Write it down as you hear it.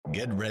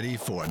Get ready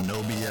for a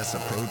no BS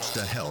approach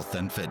to health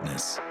and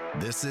fitness.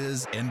 This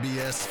is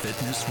NBS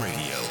Fitness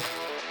Radio.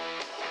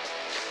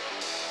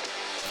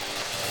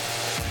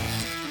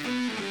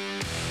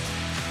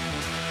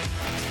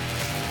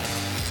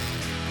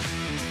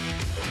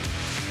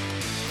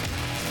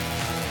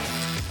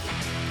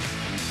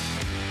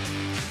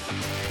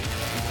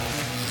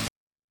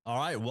 All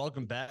right,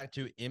 welcome back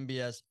to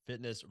NBS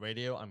Fitness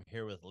Radio. I'm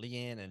here with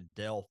Leanne and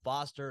Dale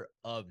Foster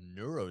of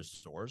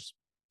NeuroSource.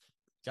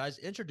 Guys,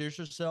 introduce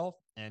yourself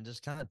and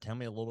just kind of tell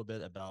me a little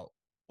bit about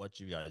what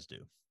you guys do.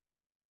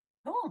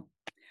 Cool.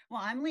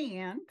 Well, I'm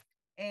Leanne,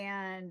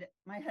 and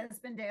my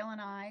husband Dale and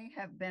I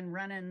have been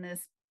running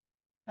this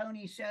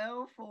pony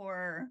show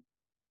for,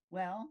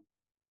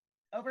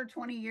 over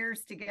 20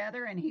 years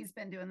together, and he's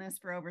been doing this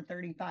for over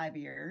 35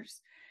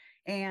 years.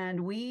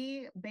 And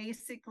we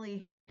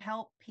basically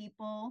help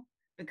people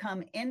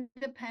become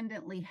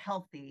independently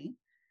healthy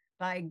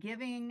by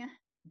giving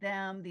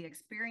them the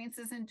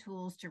experiences and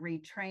tools to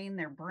retrain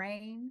their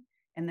brain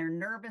and their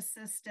nervous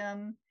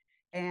system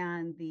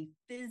and the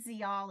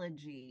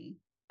physiology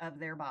of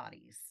their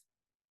bodies.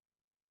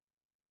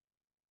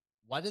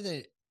 Why do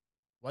they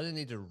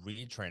need to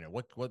retrain it?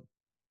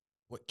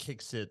 What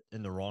kicks it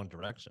in the wrong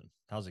direction?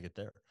 How does it get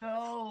there?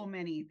 So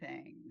many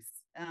things.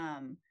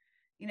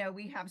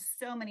 We have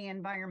so many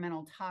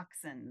environmental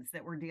toxins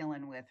that we're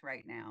dealing with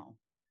right now.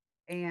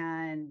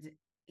 And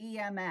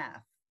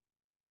EMF,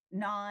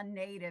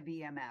 non-native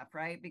EMF,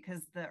 right?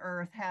 Because the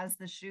earth has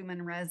the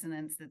Schumann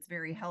resonance that's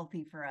very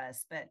healthy for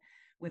us. But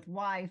with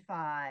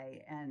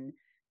Wi-Fi and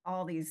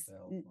all these,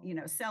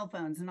 cell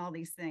phones and all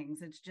these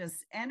things, it's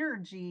just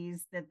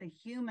energies that the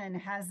human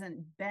hasn't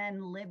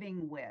been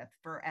living with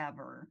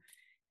forever.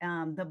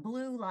 The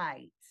blue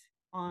light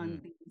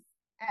on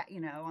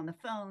on the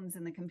phones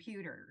and the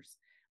computers.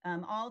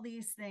 All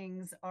these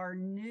things are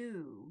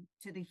new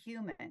to the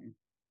human.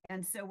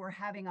 And so we're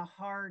having a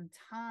hard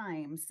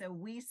time. So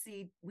we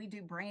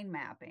do brain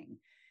mapping,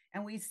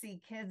 and we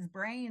see kids'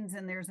 brains,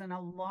 and there's an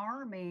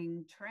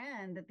alarming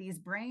trend that these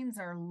brains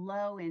are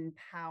low in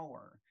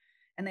power,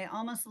 and they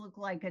almost look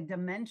like a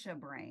dementia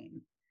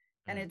brain.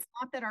 And it's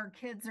not that our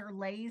kids are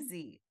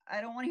lazy.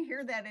 I don't want to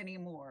hear that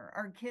anymore.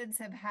 Our kids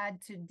have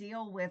had to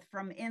deal with,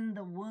 from in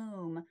the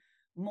womb,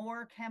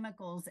 more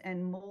chemicals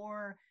and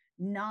more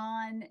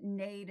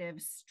non-native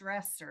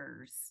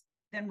stressors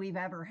than we've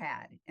ever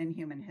had in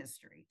human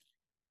history.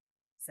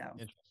 So,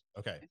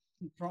 okay.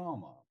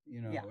 Trauma,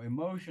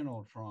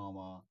 emotional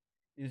trauma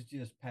is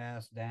just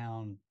passed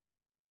down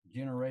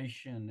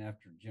generation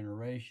after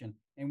generation.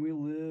 And we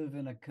live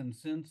in a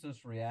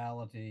consensus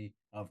reality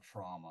of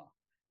trauma.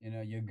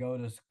 You go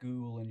to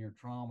school and you're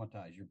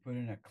traumatized. You're put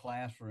in a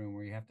classroom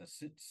where you have to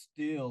sit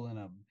still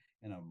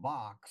in a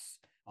box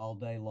all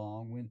day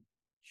long, when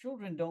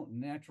children don't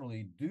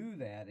naturally do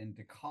that, and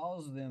to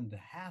cause them to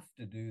have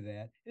to do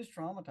that is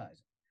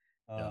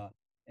traumatizing.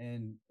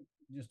 And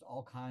just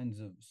all kinds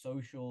of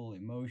social,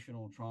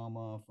 emotional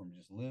trauma from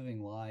just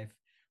living life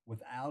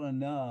without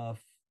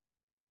enough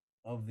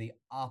of the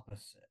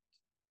opposite.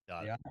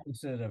 The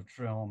opposite of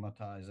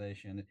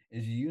traumatization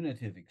is a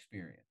unitive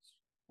experience,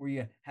 where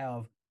you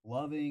have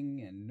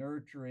loving and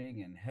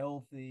nurturing and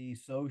healthy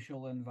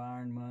social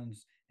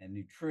environments and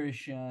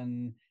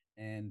nutrition,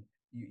 and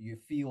you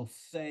feel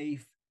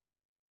safe.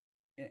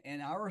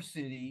 In our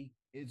city,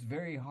 it's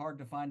very hard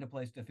to find a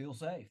place to feel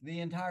safe. The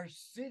entire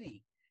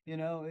city,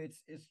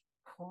 it's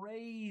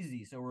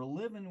crazy. So we're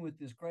living with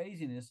this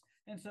craziness,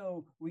 and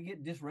so we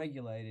get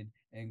dysregulated,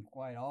 and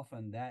quite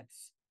often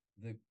that's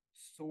the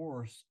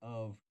source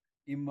of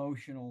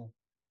emotional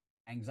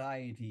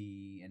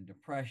anxiety and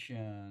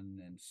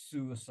depression and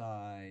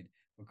suicide,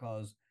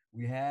 because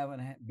we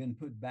haven't been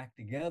put back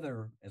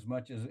together as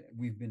much as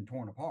we've been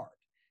torn apart.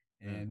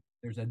 And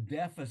there's a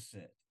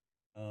deficit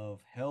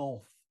of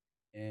health,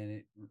 and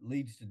it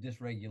leads to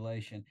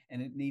dysregulation,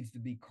 and it needs to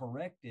be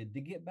corrected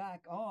to get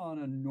back on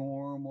a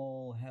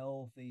normal,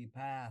 healthy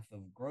path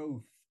of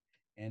growth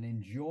and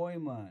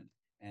enjoyment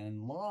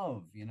and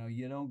love.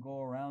 You don't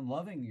go around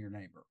loving your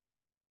neighbor.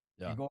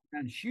 You go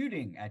around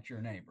shooting at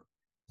your neighbor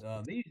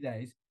these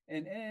days.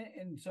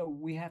 And so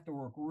we have to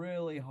work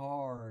really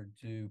hard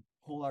to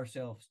pull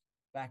ourselves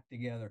back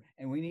together,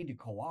 and we need to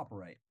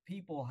cooperate.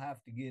 People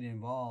have to get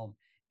involved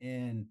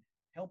in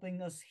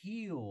helping us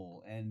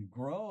heal and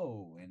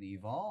grow and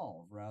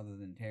evolve, rather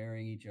than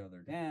tearing each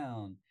other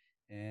down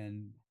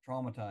and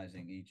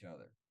traumatizing each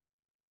other.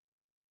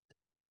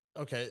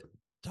 Okay.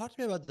 Talk to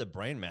me about the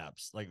brain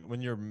maps. Like,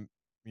 when you're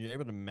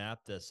able to map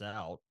this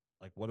out,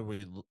 like what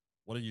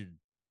are you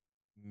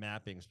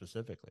mapping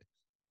specifically?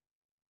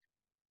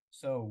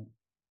 So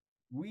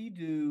we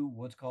do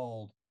what's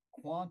called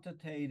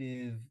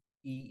quantitative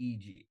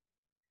EEG.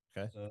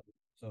 Okay.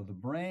 So the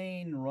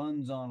brain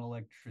runs on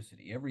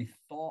electricity. Every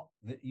thought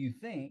that you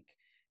think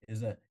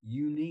is a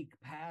unique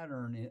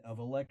pattern of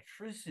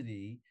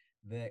electricity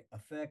that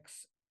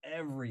affects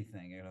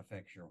everything. It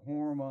affects your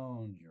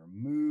hormones, your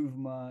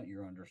movement,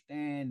 your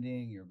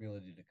understanding, your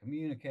ability to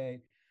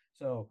communicate.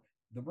 So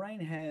the brain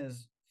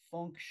has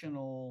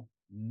functional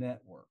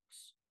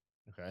networks.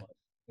 Okay.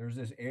 there's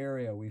this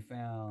area we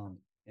found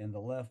in the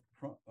left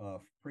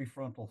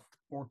prefrontal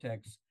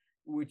cortex,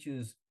 which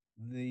is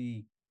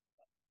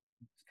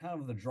kind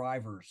of the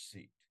driver's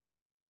seat.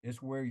 It's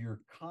where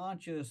you're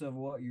conscious of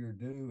what you're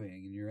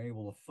doing and you're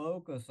able to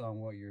focus on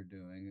what you're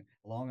doing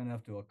long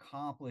enough to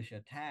accomplish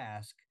a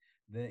task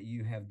that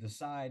you have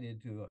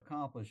decided to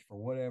accomplish for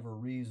whatever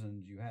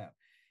reasons you have.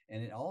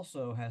 And it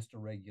also has to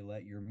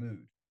regulate your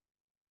mood.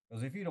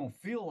 Because if you don't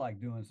feel like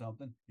doing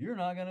something, you're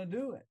not going to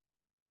do it.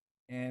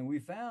 And we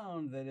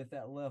found that if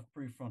that left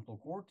prefrontal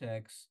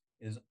cortex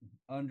is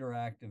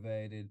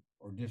underactivated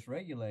or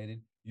dysregulated,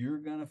 you're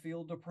going to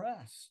feel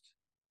depressed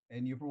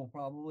and you will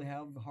probably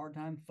have a hard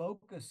time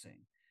focusing.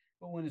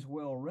 But when it's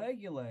well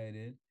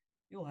regulated,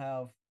 you'll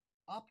have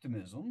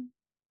optimism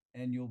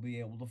and you'll be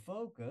able to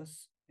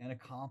focus and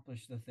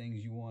accomplish the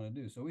things you want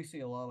to do. So we see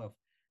a lot of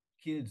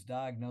kids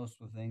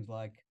diagnosed with things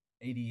like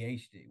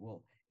ADHD.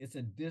 Well, it's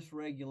a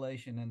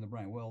dysregulation in the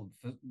brain. Well,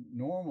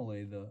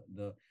 normally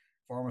the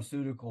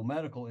pharmaceutical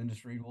medical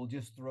industry will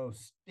just throw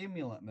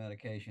stimulant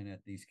medication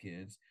at these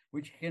kids,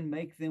 which can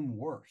make them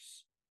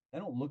worse. They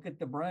don't look at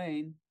the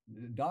brain.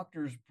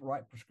 Doctors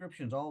write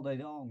prescriptions all day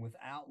long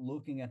without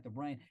looking at the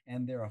brain,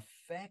 and they're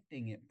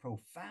affecting it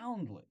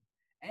profoundly.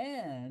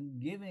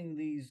 And giving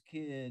these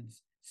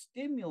kids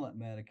stimulant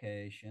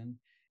medication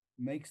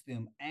makes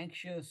them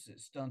anxious, it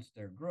stunts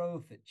their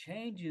growth, it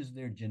changes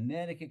their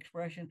genetic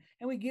expression,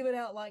 and we give it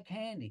out like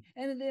candy.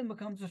 And it then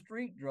becomes a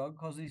street drug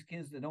because these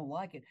kids that don't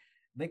like it,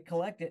 they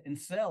collect it and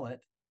sell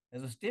it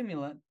as a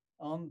stimulant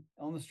on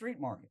the street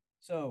market.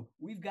 So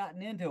we've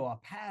gotten into a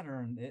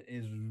pattern that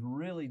is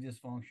really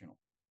dysfunctional.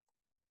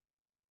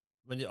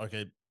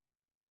 Okay,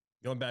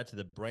 going back to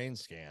the brain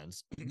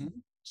scans,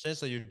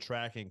 essentially you're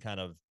tracking kind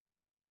of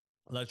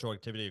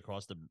electroactivity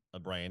across the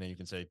brain, and you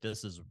can say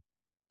this is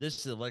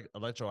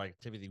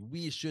electroactivity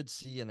we should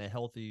see in a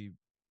healthy,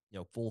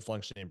 full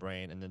functioning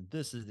brain, and then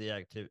this is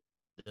the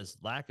this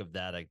lack of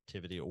that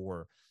activity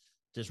or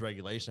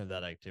dysregulation of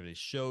that activity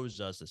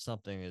shows us that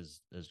something is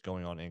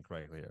going on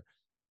incorrectly here.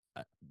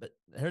 But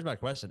here's my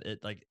question: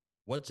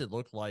 what's it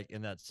look like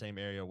in that same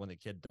area when the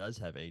kid does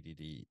have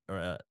ADD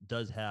or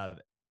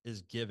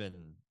is given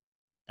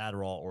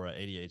Adderall or an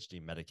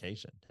ADHD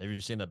medication? Have you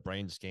seen a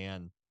brain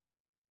scan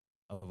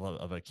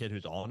of a kid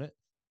who's on it?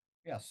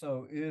 Yeah.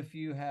 So if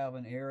you have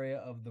an area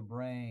of the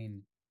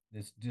brain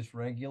that's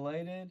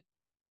dysregulated,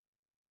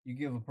 you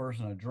give a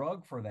person a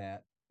drug for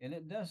that, and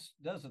it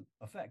doesn't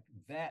affect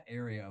that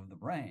area of the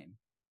brain.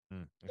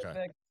 Okay. It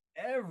affects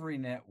every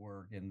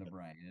network in the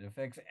brain. It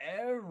affects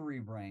every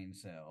brain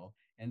cell.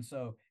 And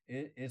so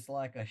it's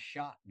like a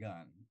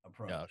shotgun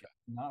approach. Yeah, okay.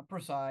 It's not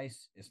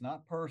precise. It's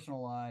not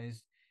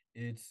personalized.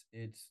 It's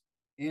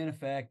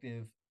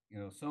ineffective,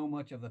 so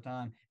much of the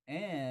time.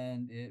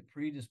 And it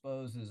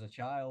predisposes a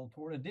child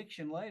toward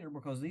addiction later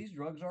because these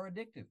drugs are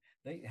addictive.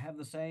 They have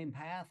the same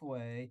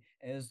pathway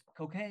as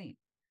cocaine,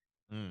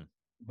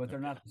 but they're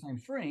not the same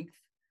strength.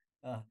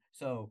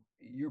 So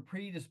you're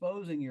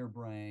predisposing your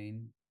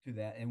brain to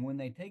that. And when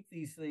they take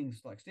these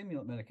things like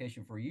stimulant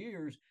medication for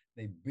years,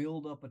 they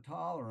build up a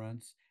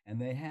tolerance, and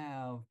they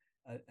have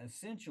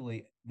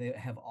essentially they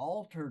have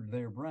altered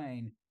their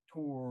brain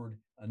toward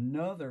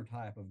another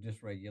type of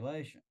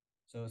dysregulation.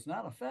 So it's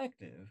not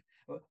effective.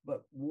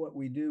 But what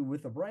we do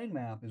with the brain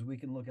map is we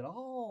can look at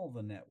all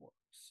the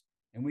networks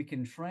and we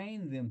can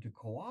train them to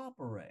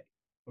cooperate,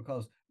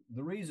 because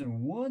the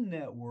reason one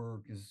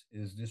network is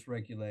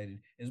dysregulated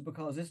is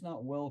because it's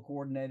not well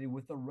coordinated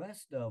with the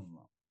rest of them.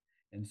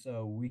 And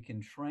so we can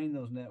train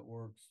those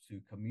networks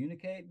to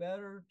communicate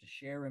better, to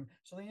share them.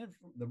 So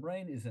the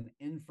brain is an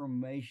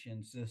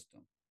information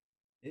system.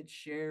 It's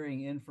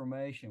sharing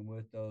information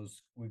with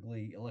those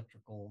squiggly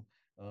electrical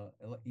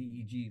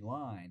EEG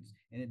lines,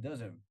 and it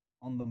does it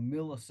on the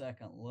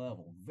millisecond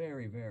level,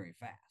 very, very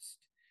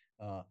fast.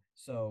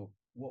 So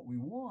what we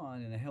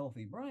want in a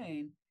healthy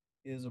brain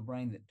is a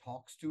brain that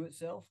talks to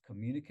itself,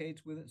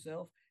 communicates with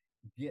itself,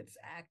 gets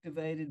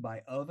activated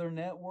by other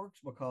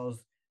networks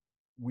because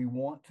we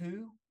want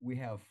to, we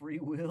have free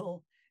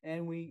will,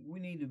 and we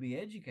need to be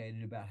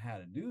educated about how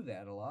to do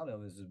that. A lot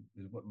of it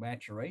is what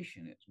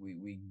maturation is.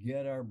 We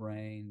get our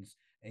brains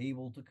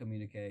able to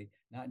communicate,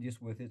 not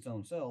just with its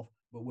own self,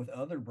 but with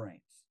other brains.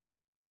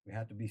 We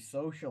have to be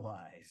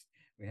socialized.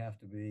 We have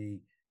to be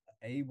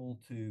able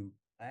to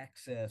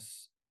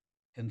access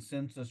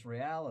consensus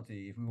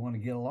reality if we want to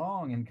get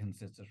along in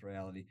consensus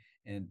reality.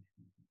 And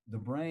the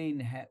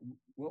brain,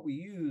 what we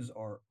use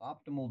are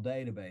optimal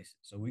databases.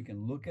 So we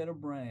can look at a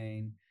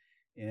brain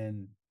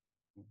in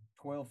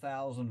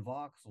 12,000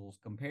 voxels,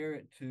 compare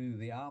it to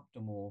the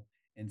optimal,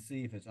 and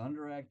see if it's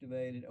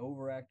underactivated,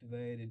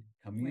 overactivated,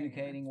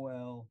 communicating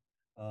well.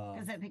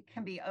 Because it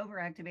can be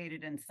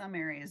overactivated in some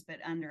areas,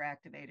 but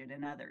underactivated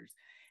in others.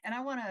 And I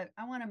want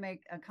to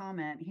make a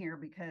comment here,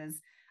 because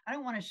I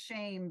don't want to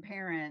shame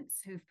parents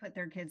who've put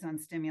their kids on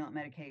stimulant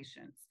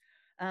medications.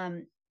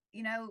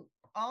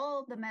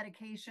 All the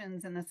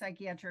medications in the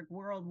psychiatric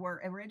world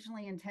were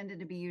originally intended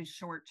to be used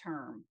short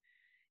term,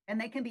 and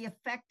they can be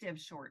effective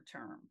short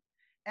term.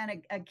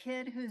 And a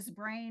kid whose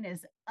brain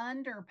is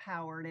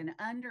underpowered and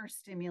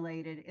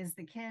understimulated is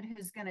the kid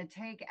who's going to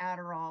take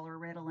Adderall or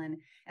Ritalin,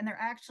 and they're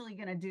actually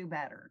going to do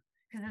better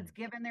because it's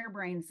given their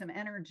brain some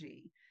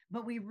energy.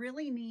 But we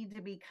really need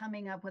to be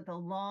coming up with a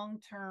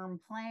long-term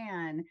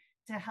plan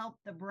to help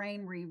the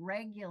brain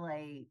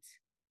re-regulate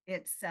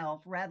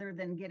itself rather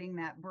than getting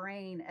that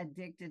brain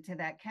addicted to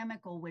that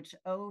chemical, which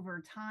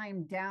over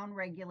time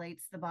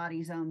downregulates the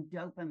body's own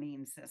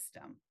dopamine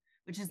system,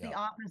 which is the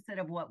opposite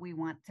of what we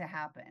want to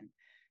happen.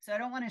 So I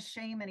don't want to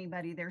shame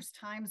anybody. There's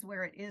times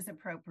where it is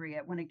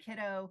appropriate. When a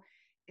kiddo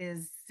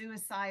is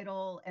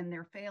suicidal and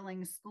they're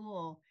failing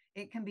school,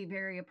 it can be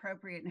very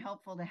appropriate and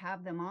helpful to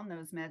have them on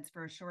those meds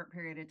for a short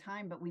period of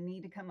time, but we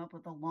need to come up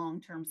with a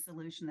long-term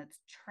solution that's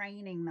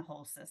training the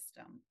whole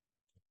system.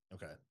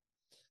 Okay.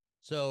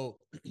 So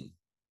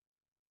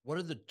what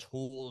are the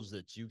tools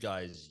that you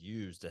guys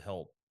use to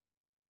help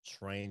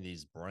train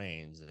these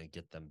brains and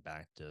get them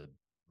back to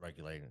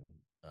regulating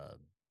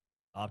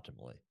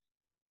optimally?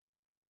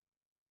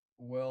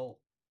 Well,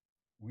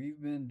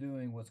 we've been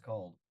doing what's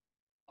called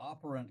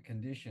operant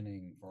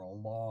conditioning for a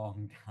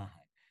long time.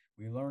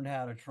 We learned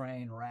how to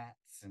train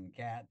rats and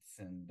cats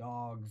and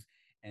dogs,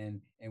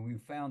 and we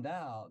found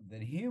out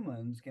that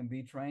humans can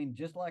be trained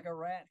just like a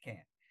rat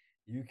can.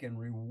 You can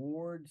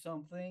reward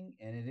something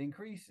and it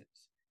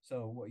increases.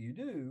 So what you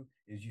do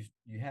is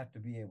you have to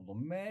be able to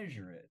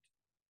measure it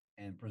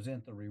and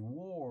present the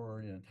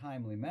reward in a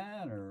timely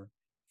manner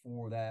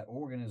for that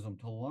organism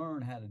to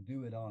learn how to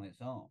do it on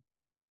its own.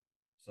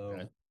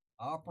 So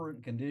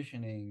operant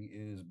conditioning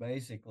is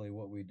basically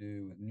what we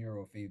do with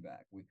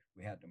neurofeedback. We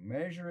have to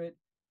measure it,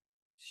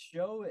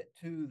 show it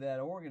to that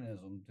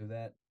organism, to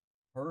that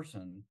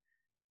person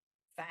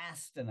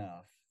fast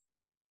enough,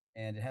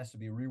 and it has to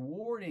be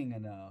rewarding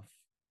enough.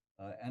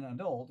 An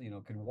adult,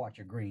 could watch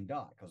a green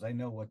dot because they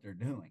know what they're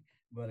doing.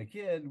 But a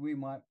kid, we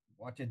might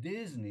watch a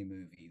Disney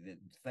movie that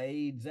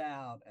fades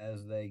out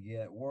as they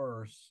get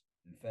worse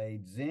and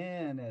fades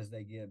in as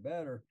they get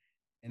better.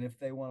 And if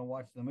they want to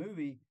watch the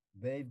movie,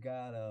 they've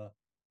got to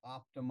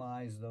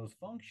optimize those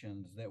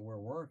functions that we're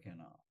working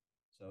on.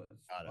 So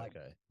it's like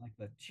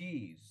the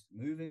cheese,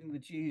 moving the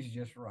cheese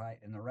just right,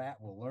 and the rat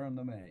will learn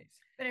the maze.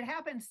 But it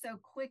happens so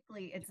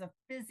quickly. It's a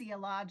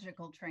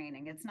physiological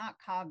training. It's not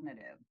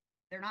cognitive.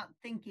 They're not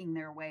thinking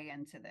their way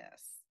into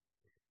this.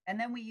 And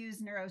then we use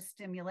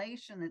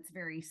neurostimulation that's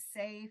very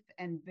safe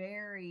and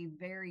very,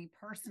 very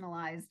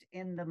personalized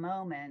in the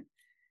moment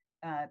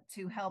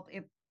to help.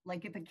 If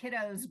a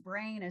kiddo's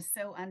brain is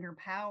so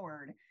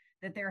underpowered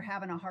that they're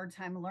having a hard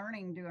time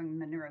learning doing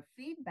the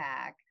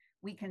neurofeedback,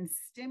 we can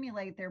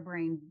stimulate their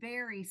brain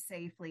very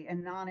safely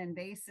and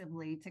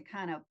non-invasively to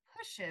kind of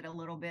push it a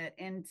little bit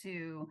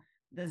into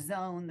the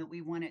zone that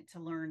we want it to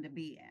learn to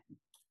be in.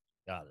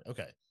 Got it.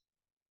 Okay.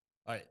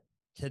 All right.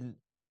 Can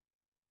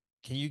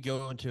you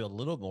go into a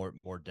little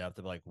more depth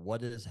of like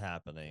what is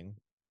happening?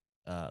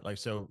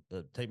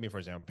 Take me for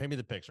example. Paint me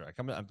the picture.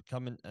 I'm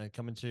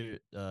coming to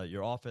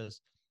your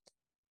office,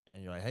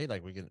 and you're like, hey,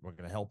 like we're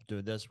gonna help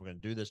do this. We're gonna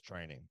do this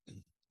training.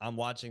 I'm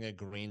watching a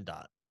green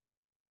dot.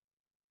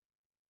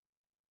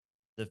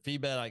 The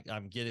feedback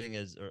I'm getting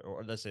is,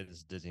 or let's say this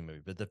is a Disney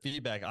movie, but the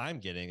feedback I'm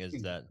getting is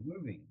that it's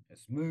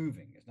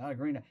moving. It's not a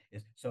green dot.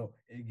 So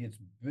it gets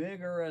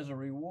bigger as a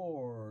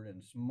reward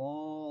and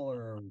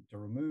smaller to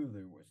remove.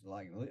 It's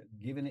like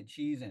giving it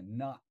cheese and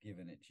not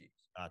giving it cheese.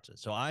 Gotcha.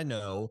 So I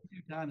know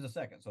 2 times a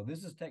second. So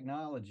this is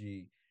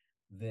technology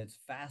that's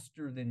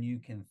faster than you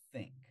can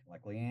think.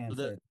 Like Leanne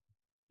said.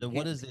 Then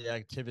what is the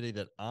activity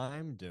that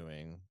I'm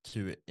doing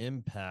to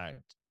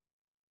impact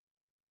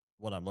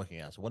what I'm looking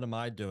at? So what am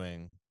I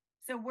doing?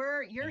 So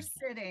you're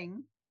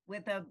sitting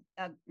with a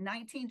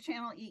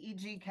 19-channel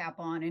EEG cap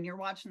on, and you're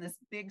watching this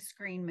big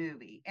screen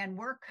movie, and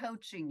we're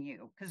coaching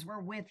you because we're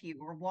with you.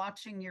 We're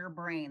watching your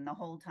brain the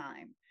whole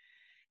time.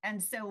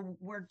 And so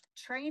we're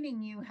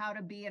training you how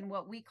to be in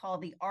what we call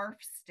the ARF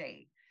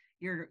state.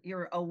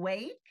 You're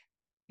awake,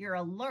 you're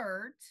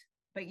alert,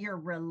 but you're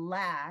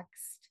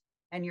relaxed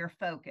and you're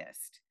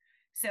focused.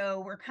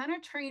 So we're kind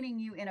of training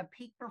you in a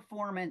peak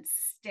performance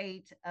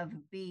state of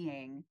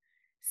being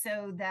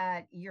so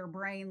that your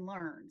brain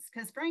learns.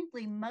 Because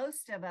frankly,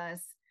 most of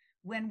us,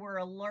 when we're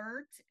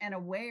alert and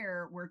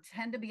aware, we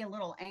tend to be a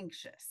little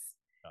anxious.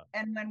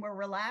 And when we're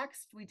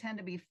relaxed, we tend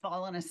to be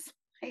falling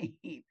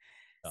asleep.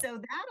 So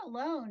that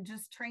alone,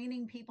 just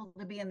training people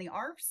to be in the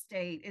ARF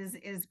state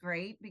is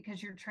great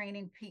because you're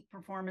training peak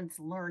performance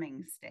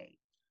learning state.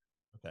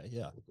 Okay,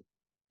 yeah.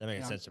 That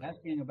makes sense. I'm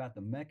asking about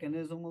the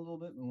mechanism a little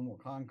more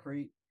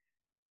concrete.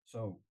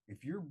 So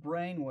if your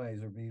brain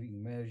waves are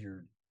being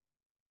measured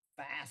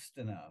fast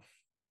enough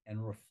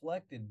and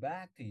reflected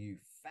back to you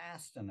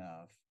fast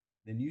enough,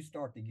 then you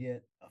start to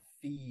get a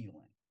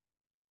feeling.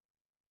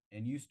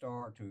 And you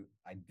start to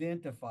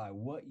identify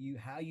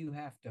how you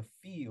have to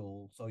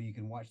feel so you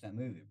can watch that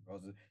movie,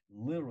 because it's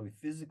literally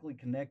physically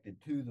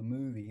connected to the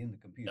movie in the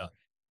computer.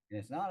 And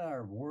it's not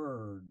our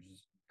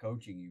words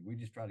coaching you. We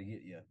just try to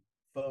get you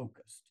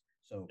focused.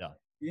 So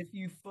if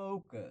you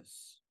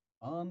focus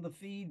on the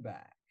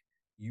feedback,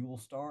 you will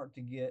start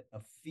to get a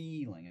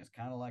feeling. It's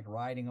kind of like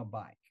riding a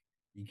bike.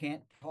 You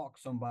can't talk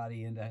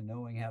somebody into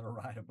knowing how to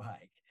ride a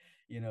bike.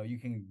 You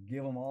can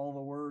give them all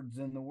the words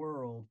in the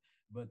world,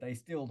 but they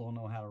still don't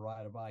know how to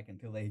ride a bike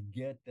until they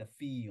get the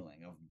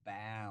feeling of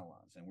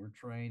balance. And we're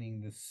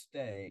training the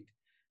state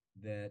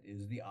that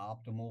is the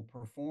optimal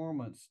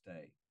performance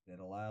state that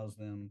allows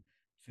them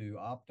to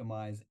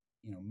optimize,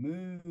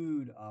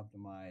 mood,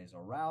 optimize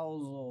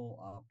arousal,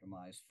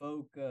 optimize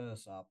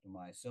focus,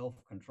 optimize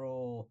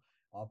self-control,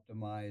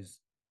 optimize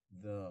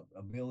the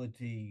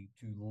ability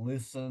to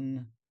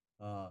listen.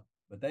 But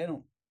it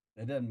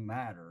doesn't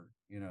matter.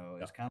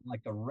 It's kind of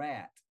like the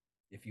rat.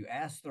 If you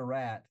ask the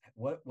rat,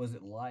 what was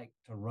it like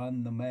to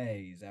run the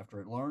maze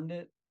after it learned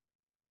it?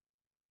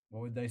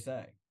 What would they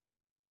say?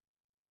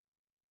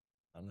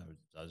 I don't know.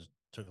 I just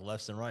took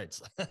lefts and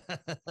rights.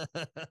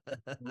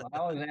 Well, I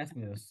always ask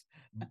this,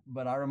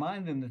 but I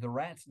remind them that the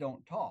rats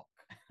don't talk.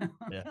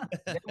 Yeah.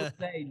 They would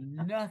say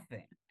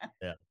nothing.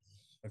 Yeah.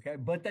 Okay.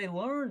 But they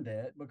learned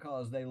it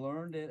because they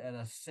learned it at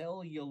a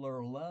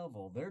cellular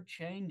level. They're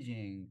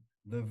changing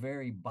the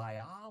very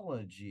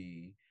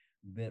biology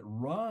that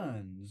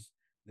runs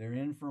their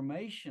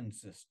information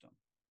system.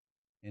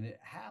 And it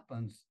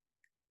happens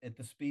at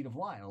the speed of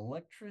light.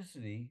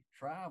 Electricity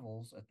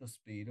travels at the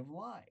speed of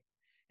light.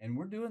 And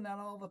we're doing that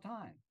all the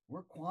time.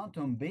 We're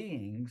quantum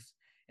beings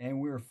and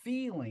we're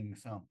feeling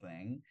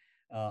something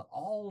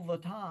all the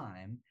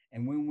time.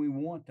 And when we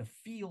want to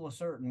feel a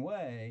certain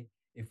way,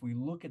 if we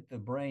look at the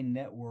brain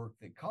network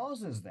that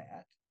causes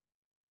that,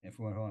 if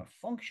we want to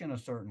function a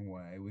certain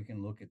way, we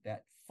can look at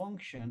that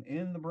function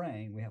in the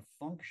brain. We have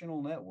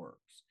functional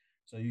networks.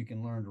 So you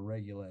can learn to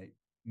regulate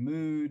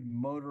mood,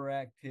 motor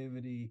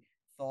activity,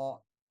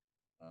 thought,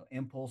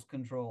 impulse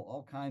control,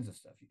 all kinds of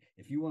stuff.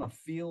 If you want to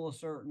feel a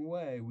certain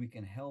way, we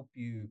can help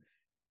you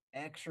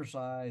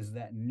exercise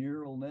that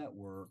neural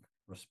network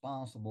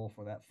responsible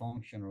for that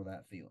function or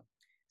that feeling.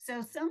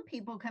 So some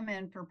people come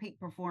in for peak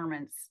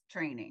performance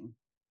training,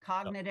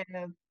 cognitive,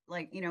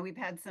 like, we've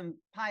had some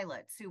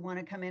pilots who want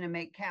to come in and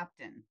make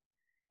captain.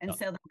 And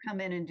so they'll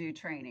come in and do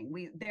training.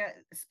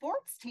 Their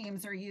sports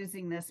teams are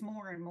using this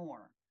more and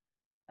more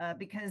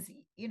because,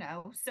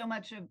 so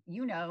much of,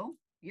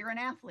 you're an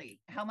athlete.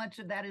 How much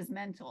of that is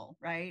mental,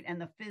 right?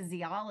 And the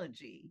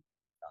physiology.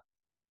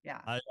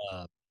 Yeah.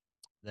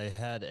 They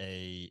had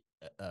a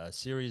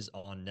series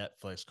on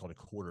Netflix called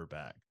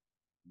Quarterback,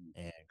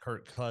 and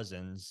Kirk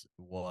Cousins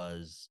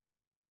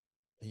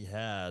he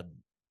had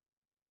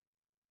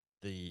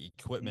the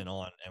equipment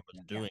on and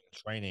was doing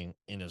training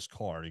in his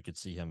car. You could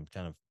see him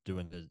kind of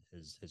doing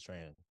his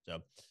training. So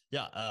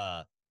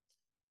yeah,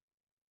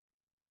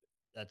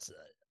 that's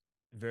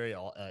very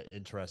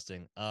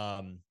interesting.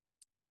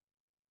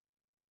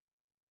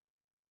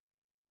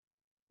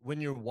 When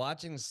you're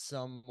watching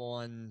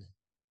someone,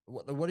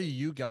 what are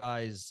you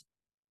guys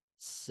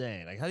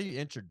saying? Like, how do you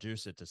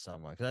introduce it to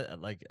someone?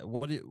 Like,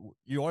 what do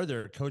you are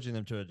there coaching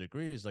them to a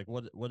degree? Is like,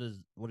 what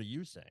are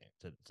you saying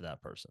to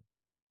that person?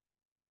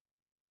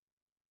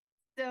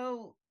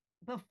 So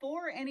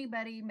before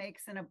anybody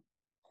makes an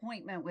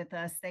appointment with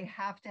us, they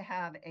have to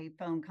have a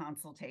phone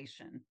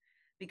consultation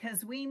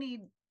because we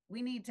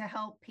need to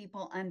help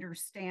people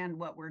understand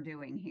what we're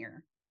doing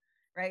here.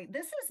 Right?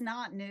 This is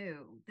not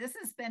new. This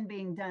has been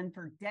being done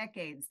for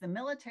decades. The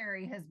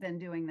military has been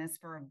doing this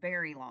for a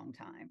very long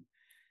time,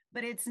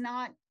 but it's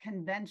not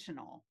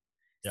conventional.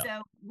 Yeah.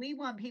 So we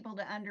want people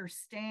to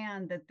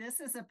understand that this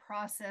is a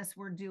process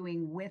we're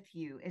doing with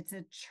you. It's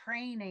a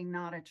training,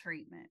 not a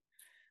treatment.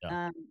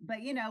 Yeah. But,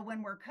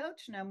 when we're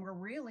coaching them, we're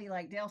really,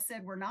 like Dale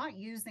said, we're not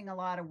using a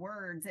lot of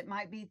words. It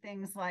might be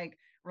things like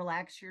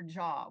relax your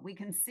jaw. We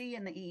can see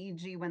in the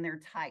EEG when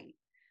they're tight.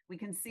 We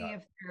can see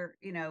if they're,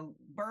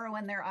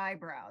 burrowing their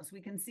eyebrows.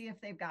 We can see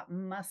if they've got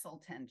muscle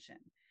tension.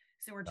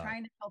 So we're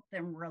trying to help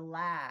them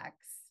relax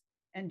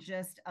and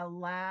just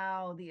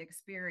allow the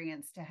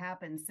experience to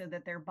happen so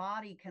that their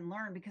body can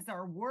learn, because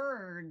our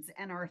words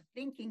and our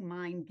thinking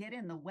mind get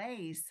in the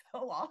way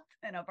so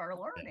often of our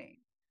learning.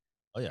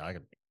 Oh yeah, I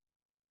can.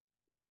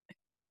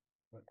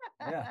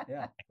 Yeah.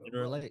 I can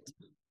relate.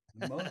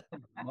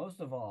 Most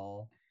of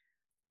all,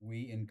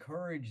 we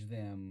encourage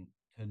them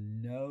to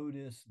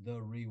notice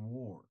the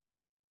reward.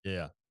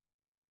 Yeah.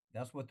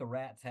 That's what the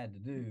rats had to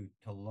do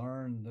to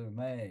learn the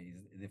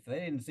maze. If they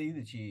didn't see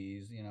the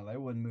cheese, they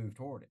wouldn't move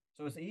toward it.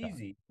 So it's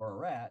easy for a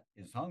rat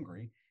is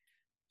hungry.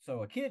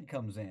 So a kid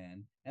comes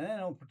in and they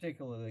don't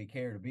particularly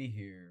care to be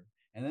here.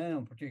 And they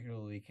don't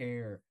particularly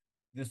care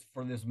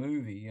for this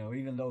movie,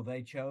 even though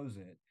they chose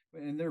it.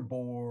 And they're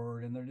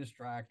bored and they're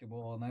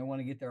distractible and they want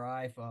to get their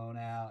iPhone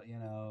out,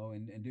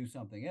 and do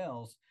something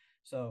else.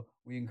 So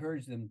we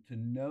encourage them to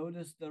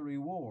notice the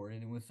reward.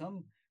 And with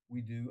some,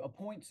 we do a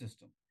point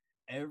system.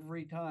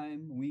 Every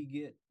time you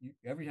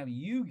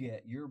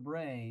get your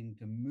brain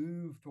to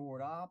move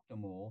toward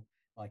optimal,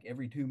 like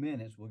every 2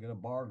 minutes, we'll get a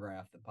bar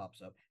graph that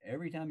pops up.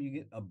 Every time you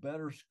get a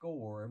better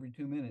score, every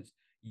 2 minutes,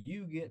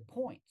 you get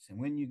points. And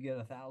when you get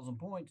 1,000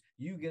 points,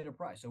 you get a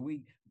prize. So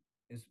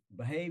it's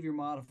behavior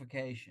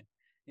modification.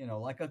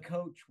 like a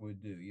coach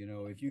would do.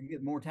 If you can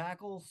get more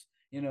tackles,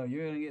 you're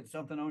going to get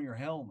something on your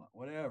helmet,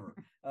 whatever.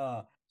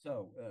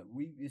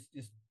 We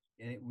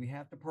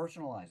have to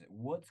personalize it.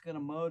 What's going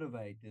to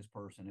motivate this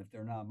person if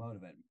they're not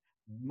motivated?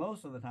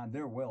 Most of the time,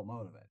 they're well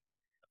motivated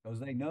because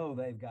they know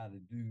they've got to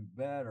do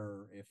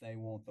better if they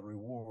want the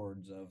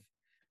rewards of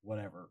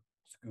whatever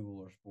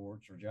school or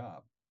sports or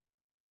job.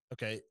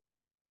 Okay.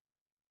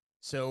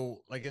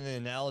 So, like in the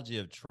analogy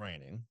of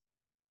training,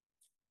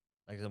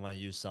 like I'm going to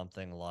use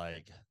something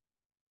like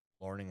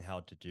learning how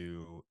to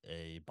do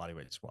a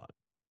bodyweight squat.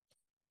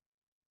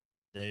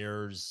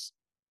 There's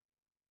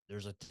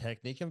a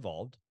technique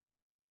involved,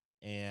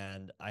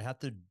 and I have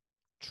to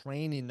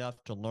train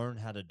enough to learn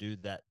how to do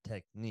that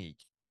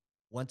technique.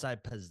 Once I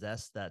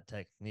possess that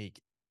technique,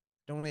 I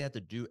don't really have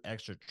to do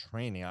extra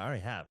training. I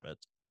already have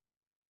it.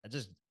 I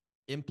just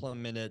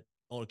implement it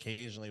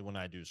occasionally when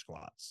I do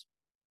squats.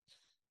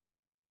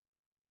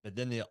 But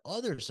then the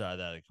other side of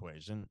that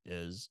equation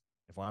is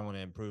if I want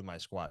to improve my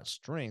squat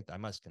strength, I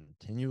must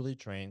continually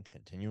train.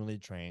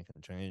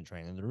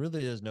 And there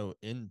really is no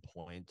end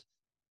point.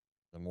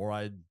 The more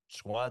I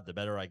squat, the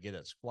better I get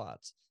at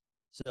squats.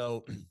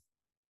 So,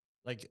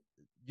 like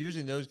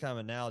using those kind of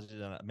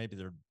analogies, maybe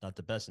they're not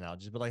the best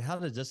analogies, but like how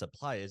does this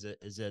apply? Is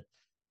it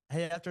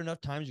hey, after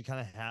enough times you kind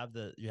of have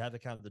the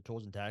kind of the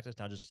tools and tactics,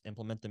 now just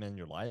implement them in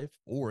your life?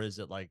 Or is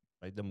it like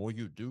the more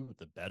you do,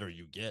 the better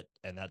you get,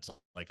 and that's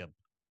like a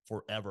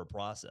forever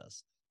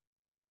process?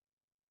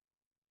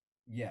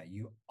 Yeah,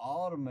 you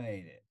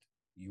automate it,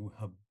 you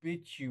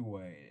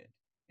habituate it,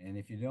 and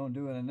if you don't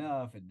do it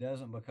enough, it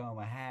doesn't become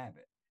a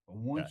habit. But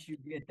once you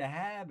get the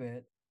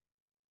habit,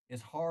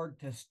 it's hard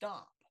to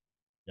stop.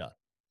 Yeah.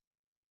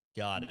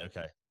 Got it.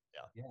 Okay.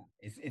 Yeah.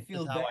 It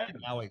feels how better.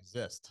 I now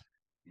exist.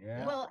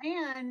 Yeah. Well,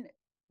 and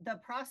the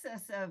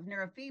process of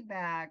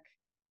neurofeedback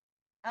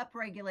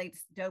upregulates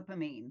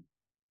dopamine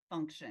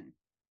function.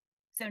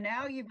 So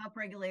now you've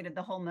upregulated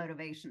the whole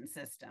motivation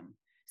system.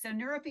 So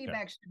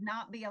neurofeedback should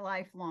not be a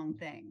lifelong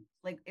thing.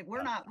 Like if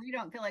we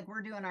don't feel like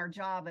we're doing our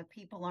job if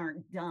people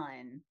aren't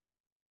done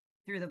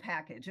through the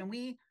package. And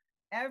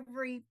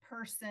every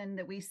person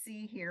that we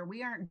see here,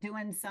 we aren't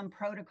doing some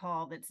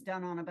protocol that's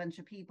done on a bunch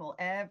of people.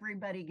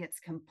 Everybody gets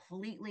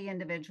completely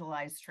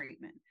individualized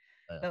treatment.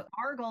 But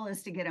our goal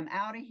is to get them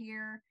out of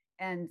here,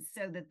 and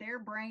so that their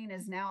brain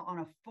is now on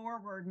a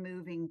forward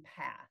moving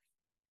path.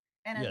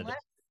 And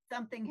unless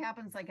something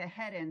happens like a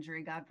head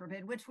injury, God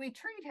forbid, which we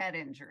treat head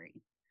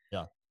injury.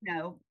 Yeah.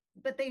 No,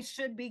 but they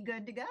should be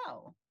good to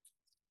go.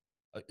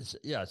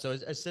 Yeah. So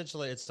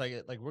essentially it's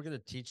like we're going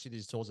to teach you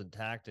these tools and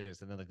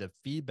tactics, and then like the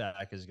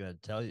feedback is going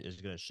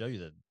to show you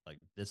that like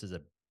this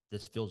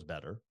feels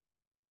better.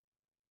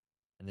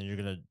 And then you're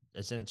going to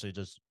essentially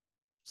just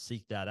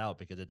seek that out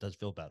because it does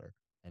feel better.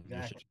 And you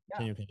should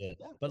continue to do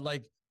it. But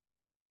like,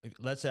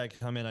 let's say I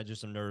come in, I do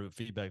some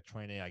neurofeedback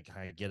training. I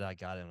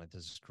got it. I'm like,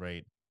 this is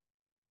great.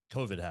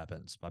 COVID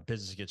happens. My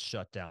business gets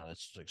shut down.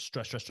 It's like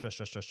stress,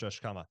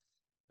 trauma.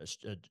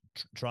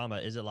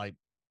 Is it like,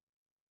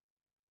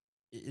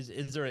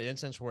 is there an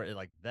instance where it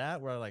like that,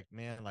 where like,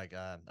 man, like,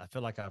 I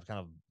feel like I've kind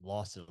of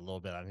lost it a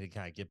little bit. I need to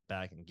kind of get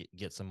back and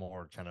get some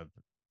more kind of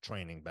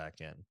training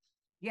back in.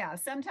 Yeah.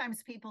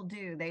 Sometimes people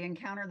do, they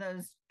encounter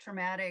those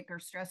traumatic or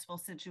stressful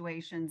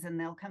situations and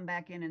they'll come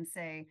back in and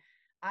say,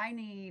 I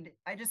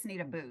just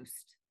need a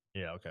boost.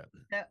 Yeah. Okay.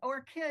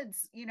 Or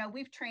kids,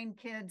 we've trained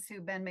kids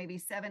who've been maybe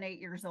 7, 8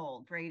 years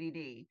old for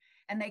ADD,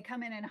 and they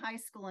come in high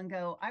school and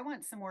go, I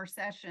want some more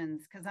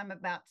sessions because I'm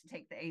about to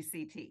take the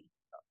ACT.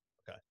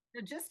 Okay.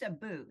 So just a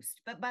boost.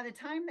 But by the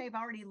time they've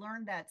already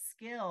learned that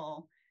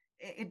skill,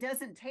 it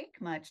doesn't take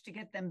much to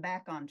get them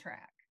back on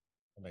track.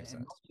 That makes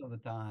sense. Most of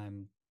the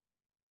time,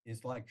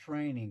 it's like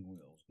training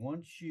wheels.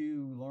 Once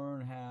you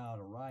learn how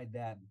to ride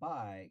that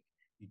bike,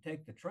 you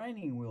take the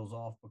training wheels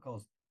off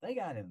because they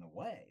got in the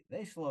way.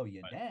 They slow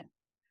you down.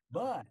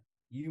 But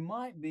you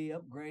might be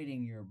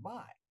upgrading your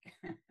bike.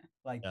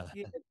 Like,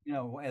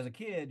 as a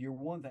kid, you're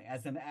one thing.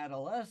 As an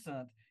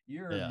adolescent,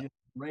 you're just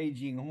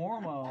raging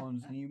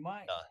hormones, and you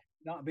might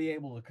not be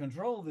able to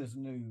control this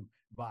new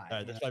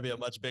bike. This might be a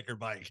much bigger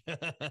bike.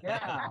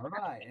 Yeah,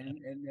 right.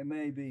 And it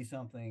may be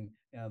something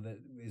that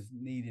is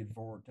needed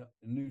for a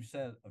new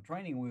set of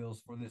training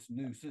wheels for this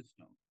new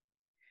system.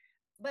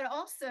 But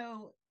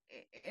also,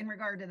 in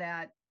regard to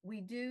that,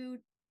 we do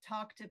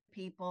talk to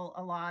people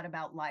a lot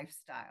about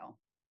lifestyle,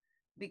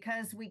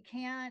 because we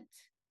can't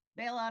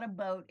bail out a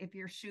boat if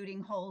you're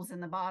shooting holes in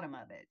the bottom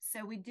of it.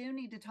 So we do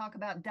need to talk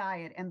about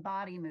diet and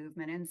body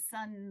movement and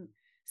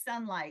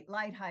sunlight,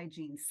 light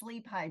hygiene,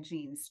 sleep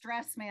hygiene,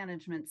 stress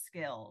management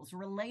skills,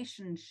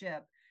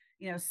 relationship,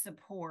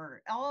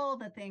 support, all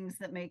the things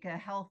that make a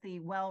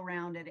healthy,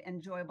 well-rounded,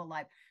 enjoyable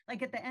life.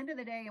 Like at the end of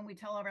the day, and we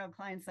tell all our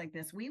clients like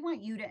this, we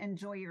want you to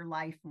enjoy your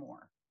life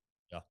more.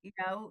 Yeah.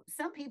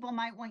 Some people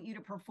might want you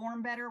to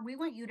perform better. We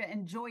want you to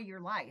enjoy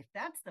your life.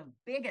 That's the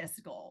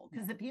biggest goal,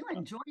 because if you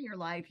enjoy your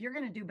life, you're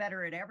going to do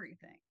better at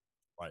everything.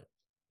 Right.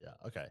 Yeah.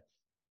 Okay.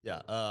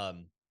 Yeah.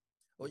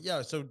 Well,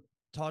 yeah. So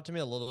talk to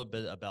me a little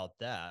bit about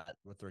that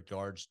with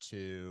regards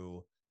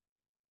to,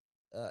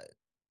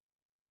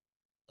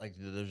 like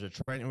there's a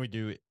training we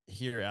do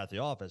here at the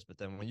office, but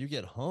then when you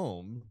get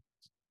home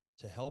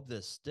to help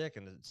this stick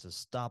and to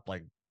stop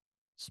like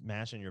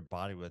smashing your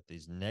body with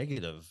these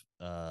negative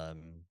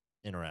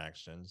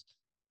interactions,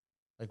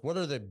 like what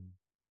are the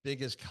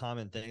biggest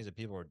common things that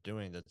people are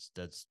doing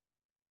that's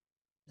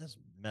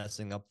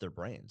messing up their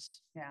brains?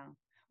 Yeah.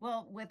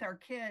 Well, with our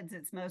kids,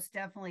 it's most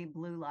definitely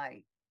blue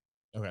light.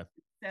 Okay.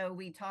 So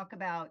we talk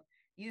about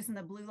using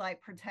the blue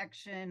light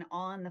protection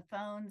on the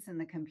phones and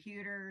the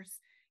computers,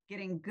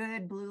 getting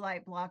good blue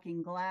light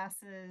blocking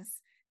glasses,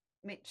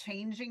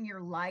 changing your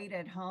light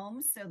at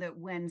home so that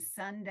when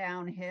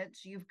sundown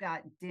hits, you've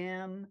got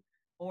dim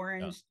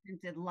orange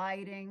tinted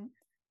lighting.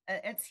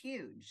 It's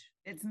huge.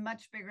 It's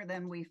much bigger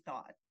than we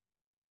thought.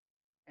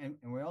 And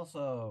we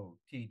also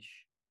teach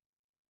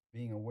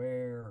being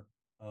aware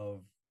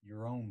of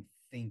your own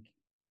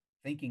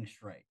thinking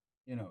straight.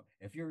 You know,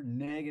 if you're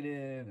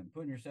negative and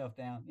putting yourself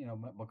down, you know,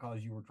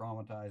 because you were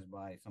traumatized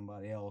by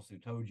somebody else who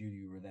told you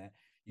you were that,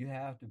 you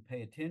have to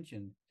pay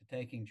attention to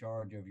taking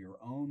charge of your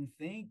own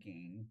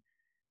thinking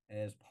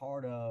as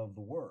part of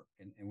the work.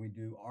 And we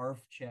do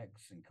ARF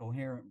checks and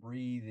coherent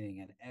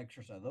breathing and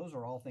exercise. Those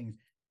are all things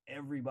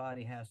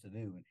everybody has to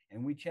do.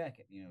 And we check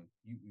it. You know,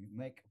 you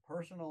make a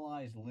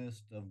personalized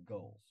list of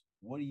goals.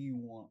 What do you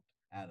want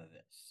out of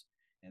this?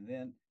 And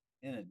then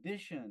in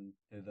addition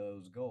to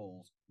those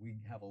goals, we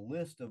have a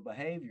list of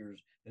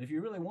behaviors that if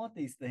you really want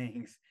these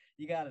things,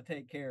 you got to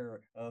take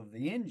care of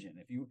the engine.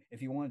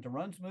 If you want it to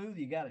run smooth,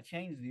 you got to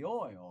change the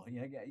oil.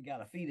 You got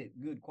to feed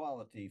it good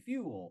quality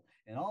fuel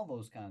and all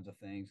those kinds of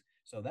things.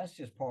 So that's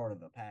just part of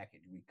the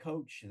package. We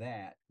coach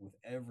that with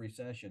every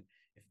session.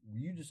 If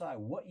you decide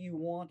what you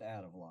want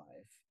out of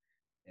life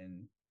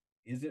and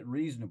is it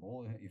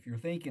reasonable? If you're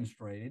thinking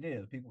straight, it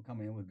is. People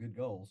come in with good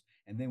goals,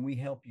 and then we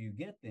help you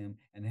get them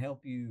and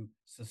help you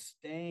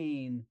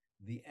sustain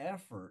the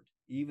effort,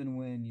 even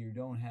when you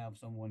don't have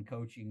someone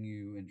coaching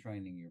you and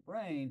training your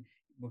brain,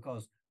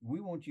 because we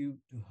want you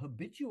to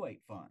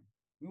habituate fun.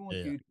 We want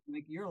you to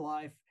make your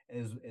life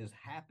as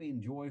happy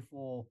and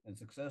joyful and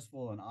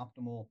successful and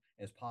optimal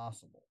as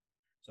possible.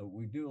 So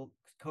we do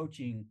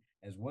coaching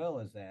as well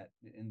as that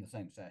in the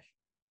same session.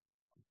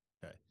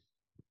 Okay.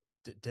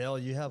 Dale,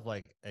 you have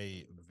like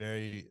a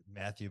very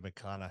Matthew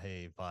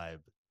McConaughey vibe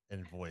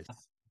and voice.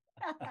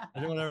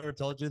 Anyone ever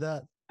told you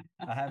that?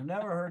 I have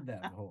never heard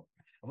that before,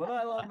 but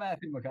I love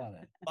Matthew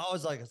McConaughey. I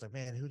was like,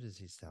 man, who does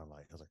he sound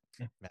like? I was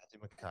like,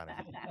 Matthew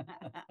McConaughey.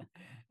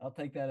 I'll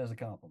take that as a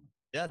compliment.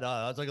 Yeah, no,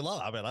 I was like,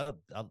 I mean,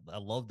 I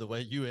love the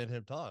way you and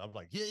him talk. I'm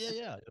like,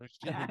 yeah.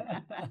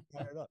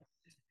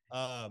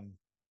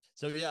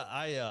 So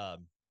yeah,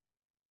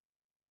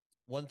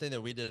 one thing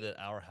that we did at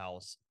our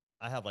house,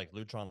 I have like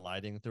Lutron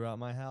lighting throughout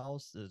my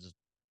house,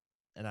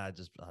 and I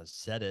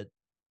set it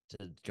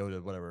to go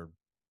to whatever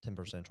 10%,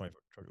 20%,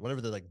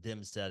 whatever the like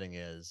dim setting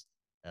is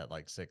at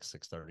like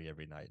 6:30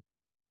 every night.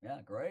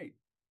 Yeah, great.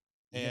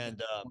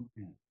 And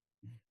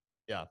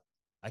yeah,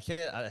 I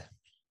can't. I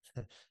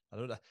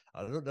don't know.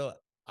 I don't know.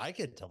 I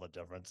can tell the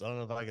difference. I don't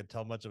know if I can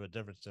tell much of a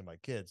difference in my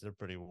kids. They're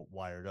pretty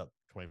wired up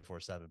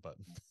 24/7, but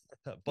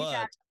you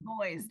got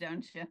boys,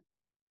 don't you?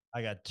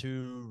 I got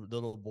 2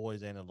 little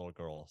boys and a little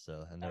girl.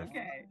 So, and they're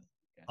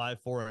 5,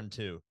 4, and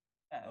 2.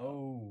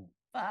 Oh,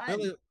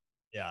 really?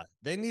 Yeah.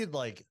 They need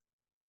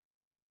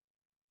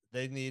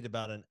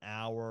about an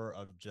hour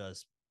of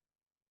just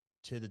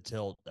to the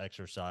tilt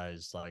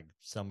exercise, like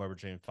somewhere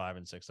between 5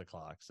 and 6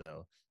 o'clock.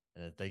 So,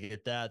 and if they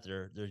get that,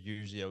 they're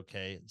usually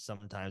okay.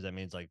 Sometimes that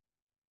means like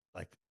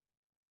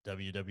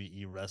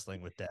WWE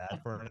wrestling with dad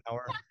for an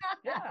hour.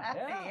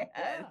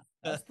 Yeah.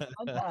 That's the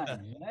fun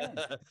time,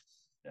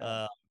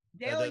 yeah.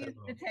 Dale used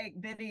to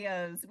take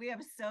videos.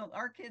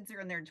 Our kids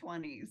are in their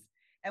 20s,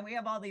 and we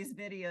have all these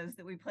videos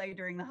that we play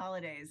during the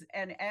holidays.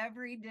 And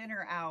every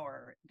dinner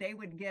hour, they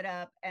would get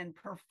up and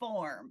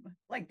perform.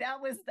 Like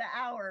that was the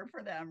hour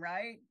for them,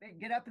 right? They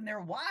get up and they're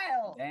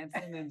wild,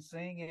 dancing and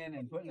singing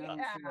and putting on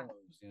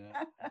shows. You know?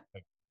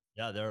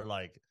 Yeah, they're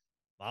like,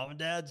 Mom and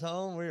Dad's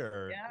home.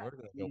 We're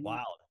gonna go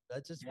wild.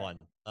 That's just fun.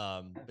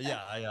 But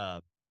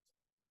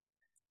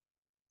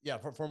yeah,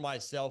 for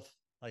myself,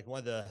 like one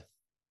of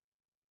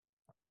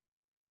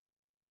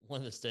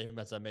the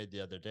statements I made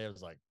the other day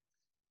was like,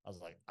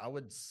 I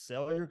would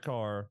sell your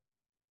car,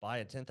 buy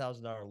a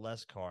 $10,000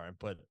 less car, and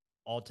put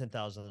all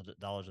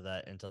 $10,000 of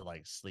that into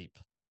like sleep.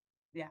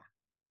 Yeah.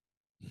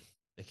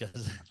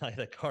 Because like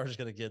the car is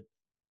gonna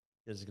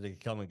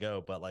come and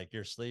go, but like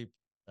your sleep,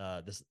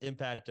 this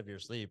impact of your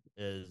sleep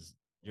is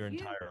your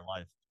entire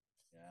life.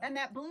 Yeah. And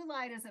that blue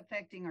light is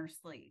affecting our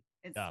sleep.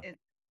 It's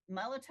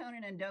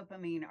melatonin and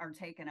dopamine are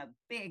taking a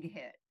big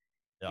hit.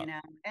 You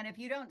know, and if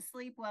you don't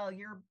sleep well,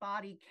 your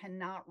body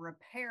cannot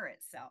repair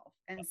itself.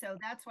 And so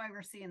that's why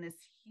we're seeing this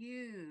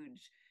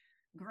huge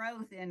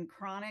growth in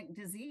chronic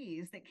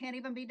disease that can't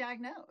even be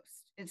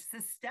diagnosed. It's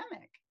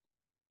systemic.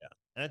 Yeah.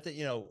 And I think,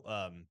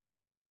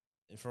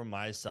 from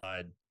my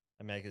side,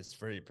 I mean, it's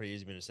pretty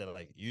easy for me to say,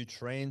 like, you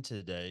train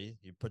today,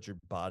 you put your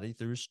body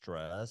through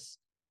stress.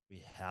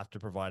 We have to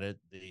provide it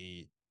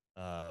the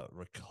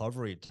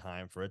recovery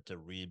time for it to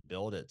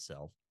rebuild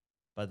itself.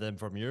 But then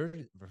from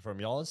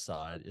y'all's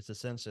side, it's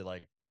essentially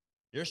like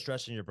you're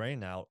stressing your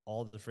brain out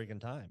all the freaking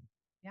time.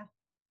 Yeah.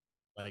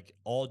 Like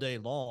all day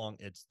long,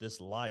 it's this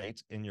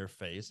light in your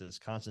face. It's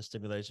constant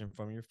stimulation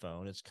from your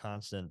phone. It's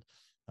constant,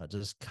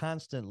 just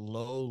constant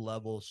low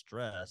level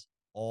stress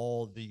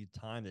all the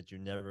time that you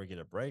never get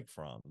a break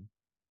from.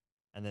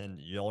 And then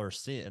y'all are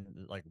seeing,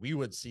 like we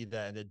would see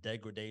that in the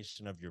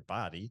degradation of your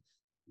body.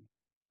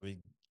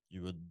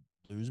 You would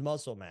lose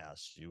muscle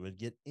mass, you would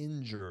get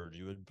injured,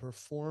 you would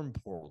perform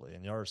poorly,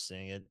 and you're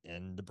seeing it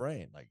in the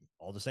brain, like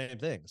all the same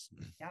things.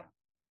 Yep.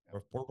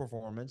 Or poor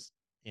performance,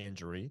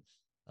 injury,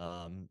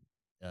 and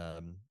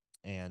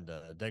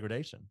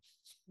degradation.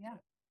 Yeah.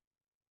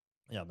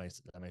 Yeah,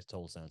 that makes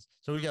total sense.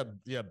 So we got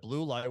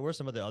blue light. What are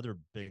some of the other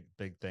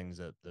big things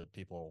that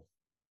people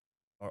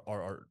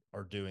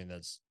are doing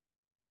that's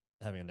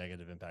having a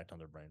negative impact on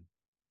their brain?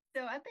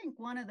 So I think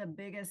one of the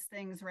biggest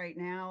things right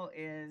now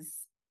is,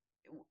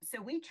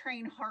 so we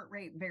train heart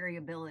rate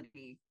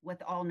variability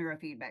with all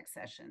neurofeedback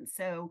sessions.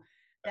 So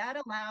that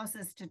allows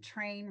us to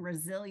train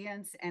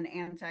resilience and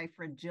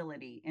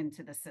anti-fragility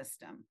into the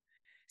system.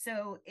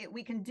 So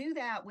we can do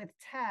that with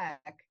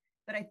tech,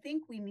 but I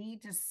think we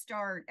need to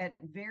start at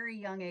very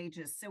young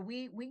ages. So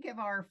we give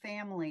our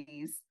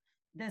families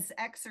this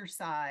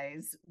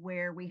exercise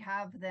where we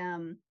have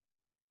them,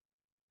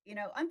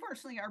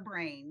 unfortunately, our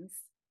brains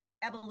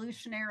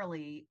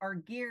evolutionarily are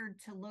geared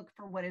to look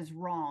for what is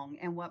wrong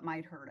and what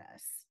might hurt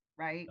us,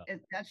 right?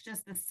 That's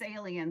just the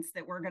salience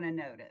that we're going to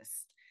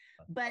notice.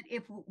 But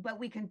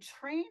we can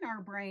train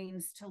our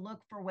brains to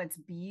look for what's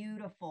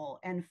beautiful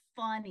and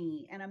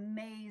funny and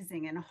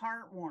amazing and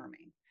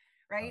heartwarming,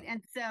 right?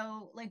 And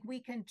so like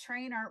we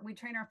train our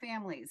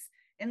families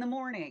in the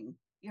morning.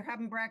 You're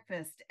having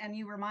breakfast and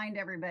you remind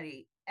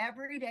everybody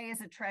every day is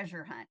a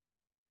treasure hunt,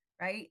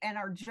 right? And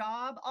our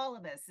job, all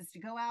of us, is to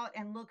go out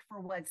and look for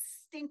what's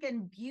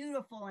stinking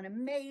beautiful and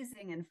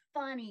amazing and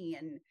funny.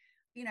 And,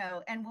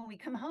 and when we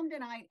come home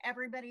tonight,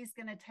 everybody's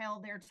going to tell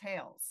their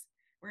tales.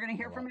 We're going to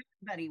hear from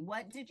everybody.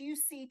 What did you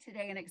see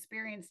today and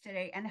experience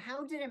today? And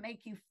how did it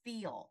make you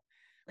feel?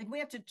 Like we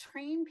have to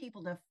train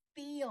people to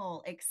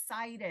feel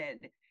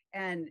excited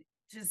and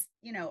just,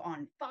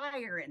 on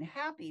fire and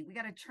happy. We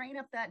got to train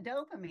up that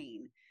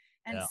dopamine.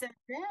 And so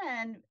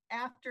then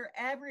after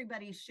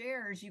everybody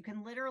shares, you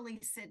can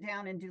literally sit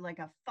down and do like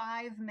a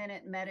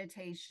 5-minute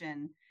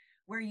meditation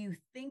where you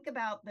think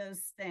about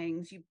those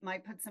things. You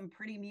might put some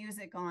pretty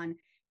music on,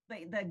 but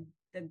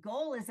the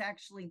goal is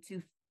actually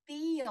to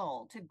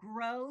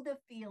grow the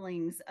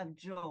feelings of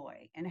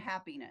joy and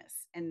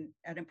happiness and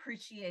an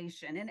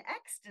appreciation and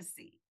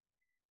ecstasy,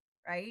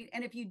 right?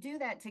 And if you do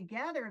that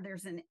together,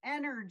 there's an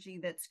energy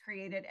that's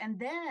created. And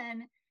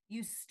then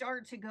you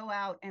start to go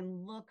out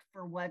and look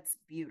for what's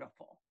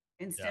beautiful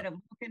instead of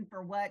looking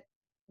for what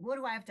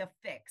do I have to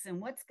fix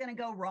and what's going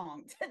to go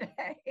wrong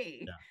today.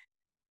 Yeah.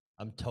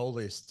 I'm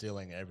totally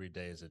stealing every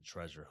day as a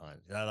treasure hunt.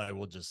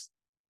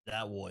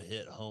 That will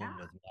hit home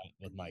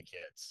with my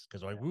kids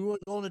because like we will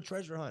go on a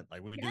treasure hunt.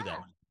 Like we do that.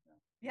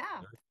 Yeah.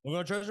 We're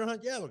going to treasure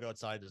hunt. Yeah, we'll go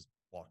outside, just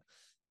walk.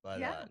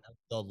 But I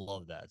still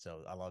love that.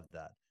 So I love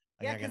that.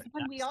 Yeah, because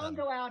when we all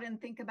go out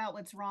and think about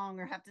what's wrong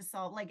or have to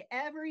solve, like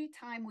every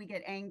time we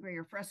get angry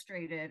or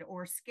frustrated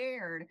or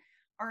scared,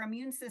 our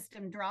immune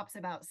system drops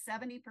about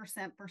 70%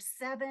 for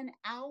 7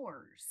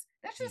 hours.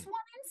 That's just one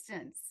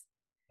instance,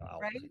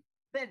 right?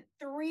 But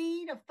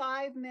 3 to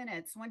 5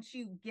 minutes, once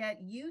you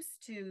get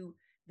used to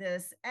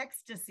this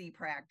ecstasy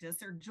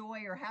practice or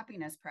joy or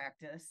happiness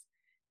practice,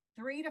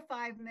 3 to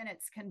 5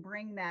 minutes can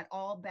bring that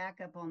all back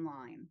up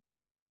online.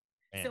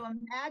 Man. So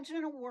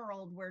imagine a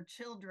world where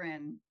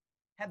children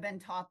have been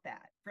taught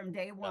that from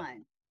day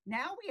one.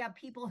 Now we have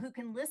people who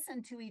can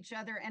listen to each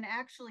other and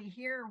actually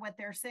hear what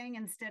they're saying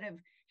instead of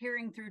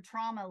hearing through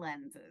trauma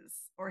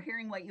lenses or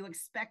hearing what you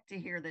expect to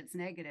hear that's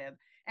negative.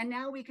 And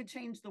now we could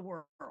change the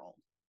world.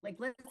 Like,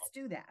 let's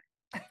do that.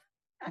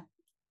 I'm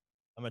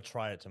going to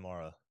try it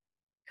tomorrow.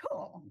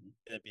 Cool.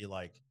 It'd be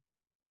like,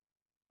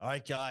 all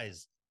right,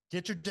 guys,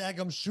 get your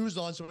daggum shoes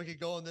on so we can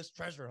go on this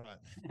treasure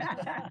hunt.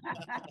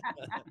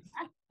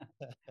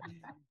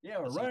 Yeah,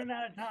 we're running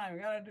out of time. We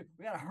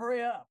gotta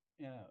hurry up.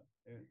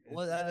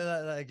 Well,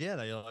 again,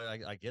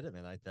 I get it,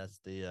 man.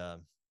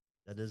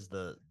 That is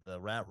the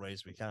rat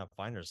race we kind of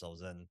find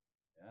ourselves in.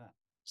 Yeah,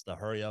 it's the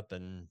hurry up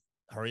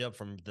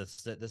from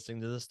this thing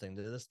to this thing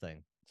to this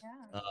thing.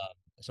 Yeah.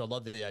 So I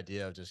love the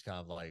idea of just kind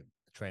of like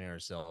training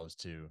ourselves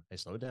to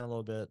slow down a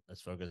little bit.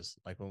 Let's focus.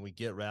 Like when we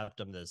get wrapped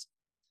up in this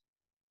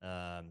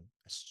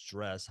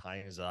stress,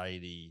 high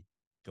anxiety,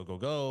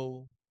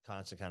 go,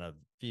 constant kind of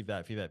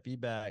feedback.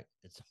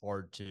 It's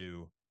hard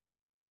to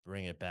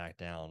bring it back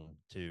down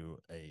to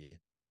a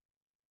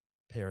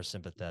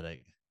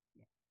parasympathetic.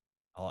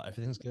 Oh,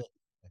 everything's good.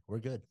 Like, we're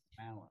good.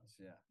 Balance.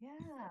 Yeah.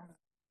 Yeah.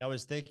 I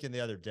was thinking the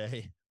other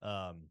day,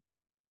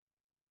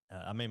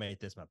 I may make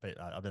this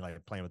I've been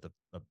like playing with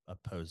a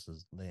post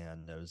as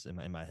Leanne knows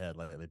in my head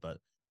lately, but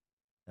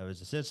it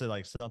was essentially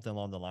like something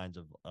along the lines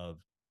of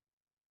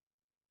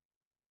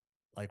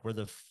like we're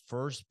the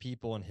first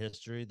people in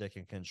history that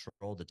can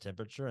control the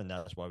temperature, and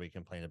that's why we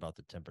complain about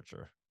the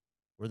temperature.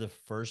 we're the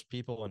first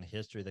people in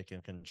history that can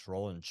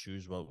control and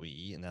choose what we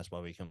eat, and that's why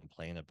we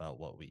complain about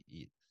what we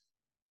eat.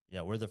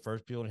 Yeah, we're the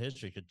first people in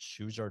history who could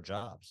choose our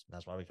jobs.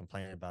 That's why we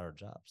complain about our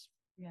jobs.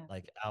 Yeah.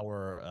 Like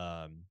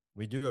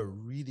we do a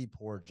really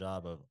poor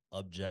job of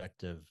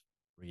objective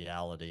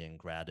reality and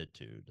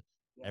gratitude.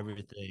 Yeah.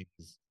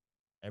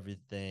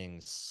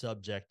 Everything's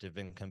subjective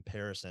in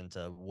comparison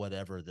to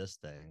whatever this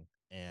thing.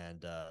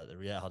 And the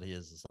reality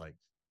is like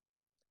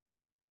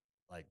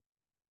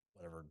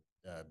whatever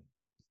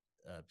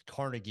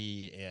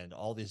Carnegie and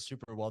all these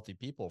super wealthy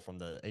people from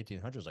the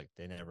 1800s, like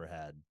they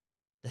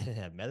didn't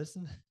have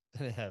medicine,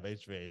 they didn't have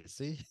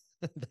HVAC,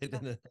 they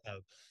didn't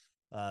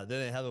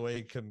have a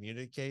way to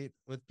communicate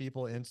with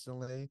people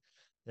instantly.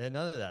 They had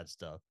none of that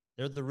stuff.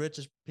 They're the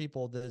richest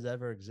people that has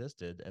ever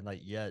existed, and like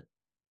yet,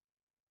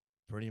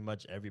 pretty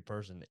much every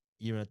person,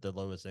 even at the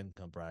lowest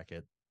income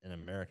bracket in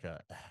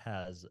America,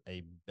 has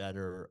a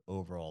better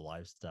overall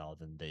lifestyle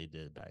than they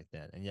did back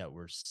then, and yet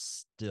we're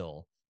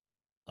still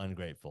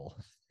ungrateful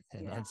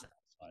and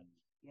unsatisfied.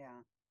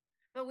 Yeah.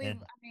 But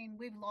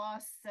we've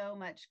lost so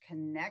much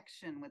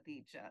connection with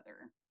each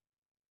other.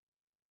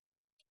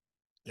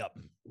 Yep.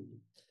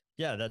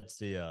 Yeah, that's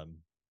the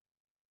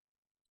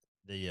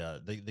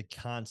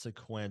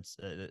consequence.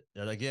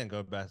 And again,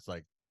 go back to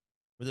like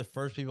we're the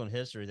first people in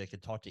history that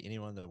could talk to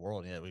anyone in the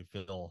world, and yet we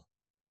feel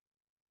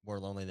more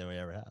lonely than we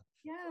ever have.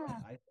 Yeah.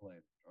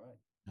 Isolated, right?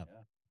 Yep.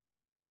 Yeah.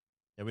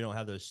 And we don't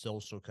have those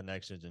social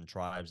connections and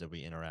tribes that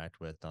we interact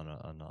with on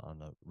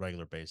a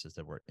regular basis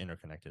that we're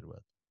interconnected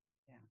with.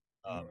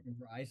 Yeah.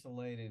 We're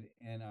isolated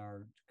in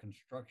our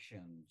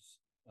constructions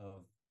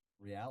of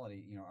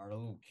reality, our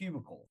little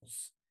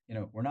cubicles.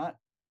 We're not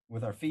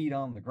with our feet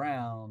on the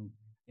ground,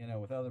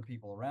 with other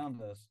people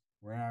around us.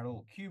 We're in our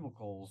little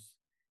cubicles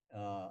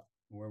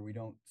where we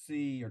don't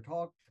see or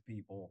talk to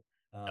people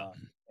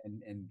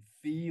and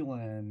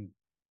feeling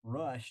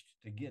rushed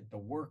to get the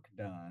work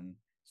done,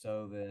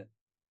 so that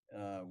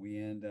we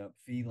end up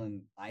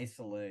feeling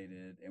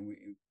isolated, and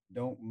we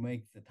don't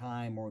make the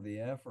time or the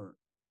effort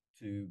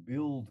to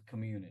build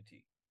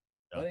community.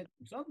 But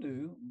some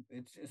do.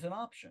 It's an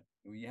option.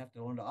 You have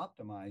to learn to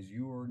optimize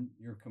your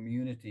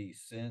community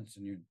sense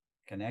and your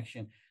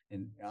connection.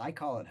 And I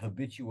call it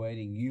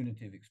habituating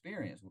unitive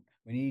experience.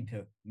 We need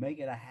to make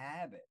it a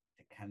habit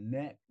to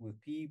connect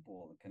with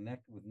people, to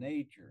connect with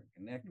nature,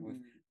 connect with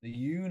the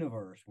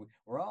universe.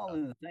 We're all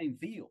in the same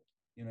field.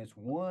 It's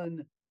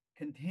one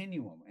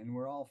continuum, and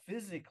we're all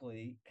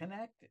physically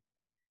connected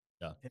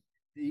to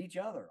each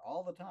other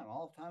all the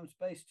time,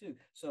 space too.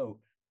 So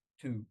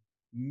to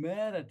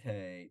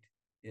meditate,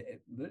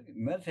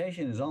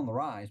 meditation is on the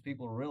rise.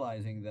 People are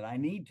realizing that I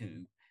need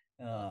to,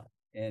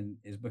 and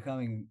is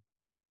becoming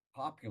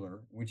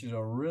popular, which is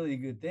a really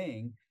good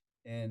thing.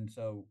 And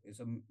so it's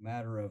a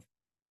matter of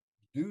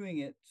doing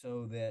it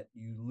so that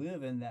you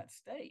live in that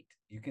state.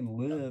 You can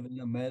live in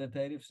a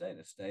meditative state,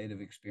 a state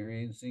of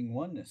experiencing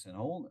oneness and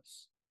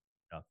wholeness.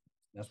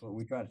 That's what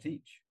we try to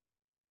teach.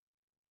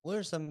 What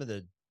are some of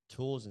the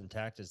tools and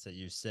tactics that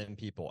you send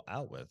people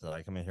out with?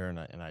 Like, I'm here and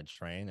I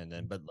train, and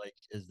then, but like,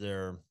 is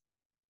there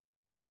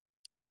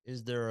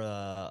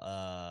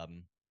a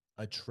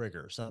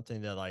trigger,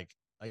 something that like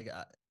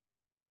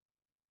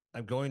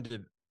I'm going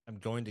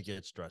to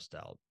get stressed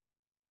out?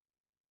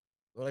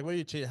 Like,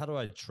 how do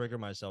I trigger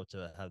myself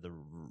to have the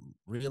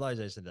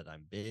realization that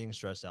I'm being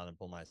stressed out and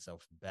pull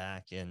myself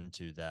back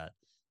into that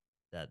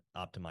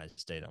optimized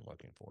state I'm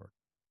looking for?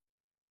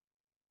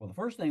 Well, the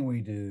first thing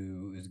we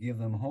do is give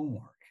them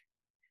homework.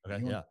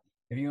 Okay.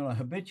 If you want to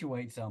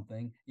habituate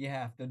something, you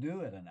have to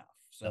do it enough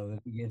so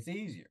that it gets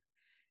easier.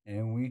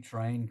 And we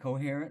train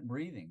coherent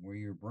breathing, where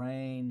your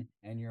brain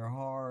and your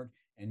heart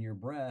and your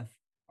breath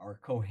are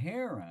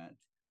coherent,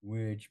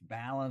 which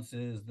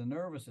balances the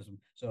nervous system.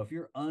 So if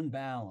you're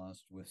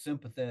unbalanced with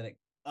sympathetic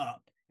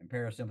up and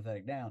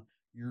parasympathetic down,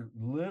 you're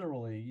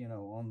literally,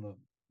 on the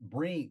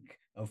brink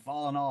of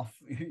falling off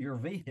your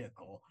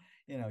vehicle.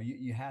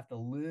 You have to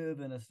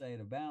live in a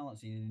state of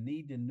balance. You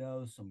need to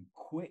know some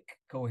quick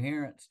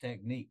coherence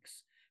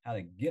techniques, how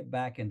to get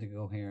back into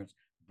coherence,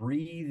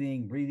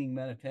 breathing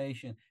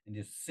meditation, and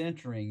just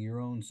centering your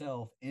own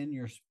self in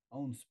your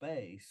own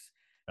space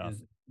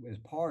is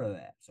part of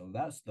that. So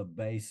that's the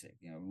basic,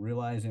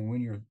 realizing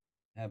when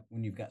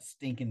you've got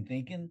stinking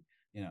thinking,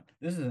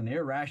 this is an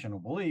irrational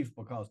belief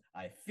because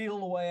I feel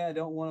the way I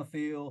don't want to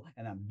feel,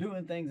 and I'm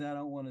doing things I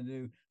don't want to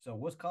do. So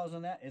what's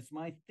causing that? It's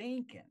my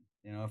thinking.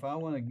 If I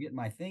want to get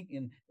my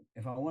thinking,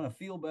 if I want to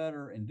feel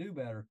better and do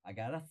better, I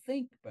got to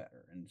think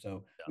better. And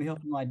so we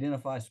help them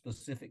identify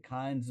specific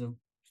kinds of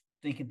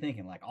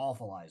thinking, like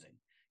awfulizing.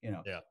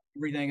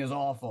 Everything is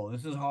awful.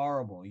 This is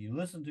horrible. You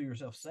listen to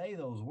yourself say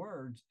those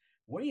words.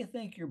 What do you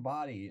think your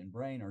body and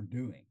brain are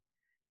doing?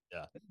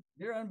 Yeah.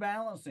 They're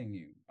unbalancing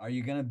you. Are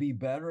you going to be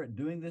better at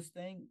doing this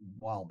thing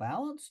while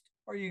balanced,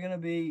 or are you going to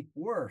be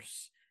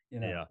worse?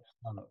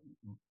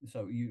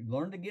 So you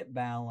learn to get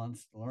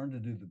balanced, learn to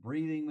do the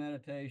breathing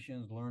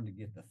meditations, learn to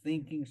get the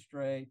thinking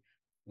straight,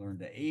 learn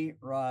to eat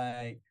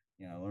right,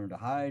 learn to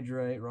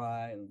hydrate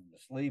right, learn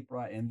to sleep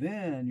right, and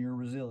then you're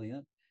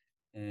resilient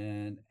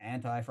and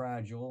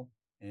anti-fragile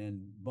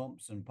and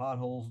bumps and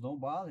potholes don't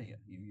bother you.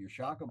 Your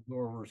shock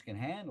absorbers can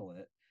handle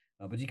it,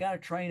 but you got to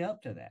train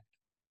up to that.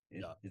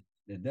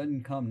 It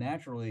doesn't come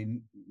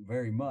naturally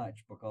very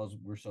much because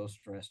we're so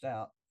stressed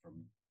out from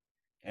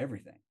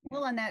everything.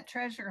 Well, on that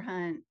treasure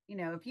hunt,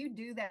 if you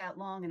do that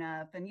long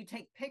enough and you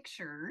take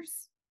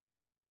pictures,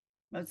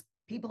 most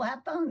people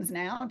have phones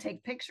now,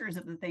 take pictures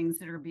of the things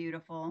that are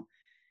beautiful,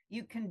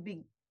 you can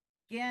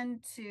begin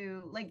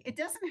to, like, it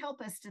doesn't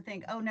help us to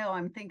think, oh no,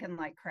 I'm thinking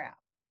like crap.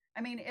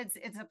 I mean, it's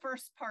a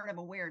first part of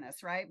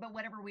awareness, right? But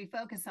whatever we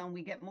focus on,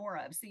 we get more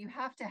of. So you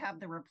have to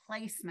have the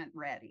replacement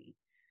ready.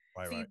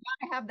 So you've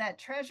got to have that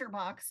treasure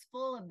box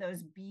full of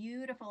those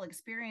beautiful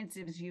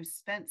experiences you've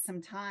spent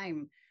some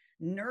time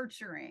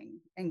nurturing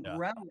and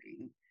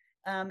growing.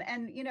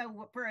 And,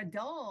 for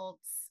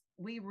adults,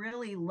 we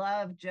really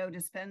love Joe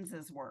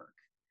Dispenza's work.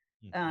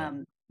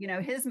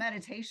 His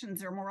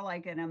meditations are more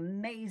like an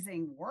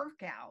amazing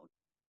workout.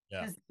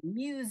 Because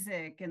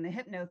music and the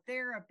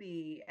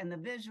hypnotherapy and the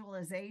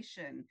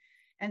visualization.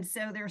 And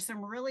so there's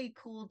some really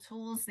cool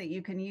tools that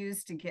you can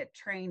use to get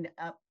trained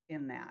up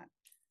in that.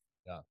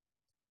 Yeah.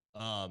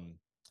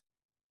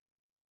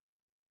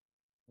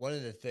 One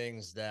of the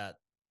things that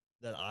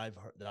I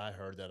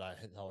heard that I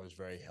thought was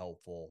very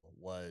helpful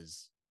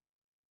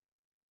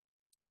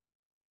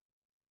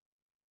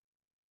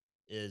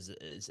is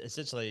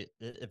essentially,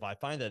 if I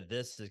find that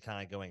this is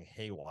kind of going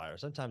haywire,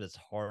 sometimes it's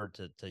hard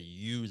to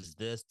use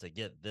this to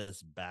get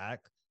this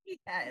back.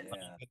 Yes.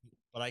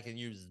 But I can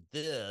use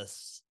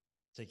this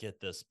to get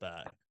this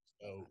back.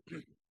 So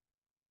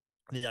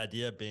the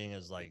idea being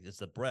is like, it's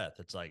the breath.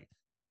 It's like,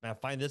 man, I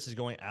find this is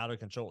going out of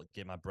control.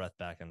 Get my breath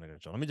back under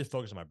control. Let me just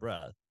focus on my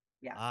breath.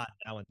 Yeah.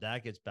 Now when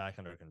that gets back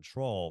under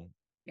control,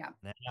 yeah.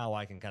 Now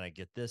I can kind of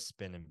get this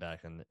spinning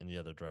back in the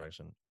other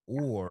direction.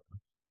 Or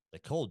the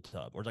cold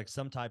tub, or like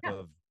some type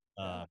of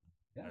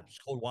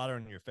cold water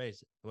in your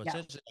face. Well,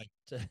 essentially, like,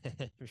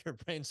 if your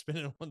brain's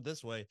spinning one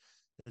this way,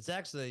 it's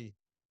actually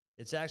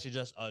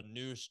just a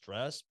new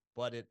stress,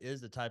 but it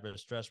is the type of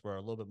stress we're a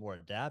little bit more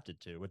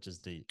adapted to, which is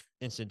the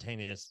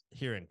instantaneous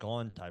here and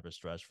gone type of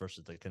stress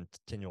versus the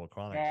continual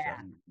chronic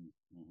stress.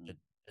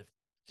 It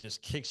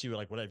just kicks you,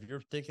 like, whatever. If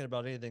you're thinking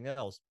about anything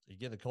else, you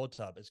get in the cold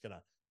tub, it's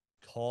gonna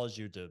cause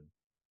you to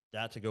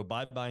go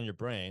bye-bye in your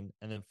brain,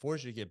 and then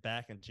force you to get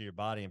back into your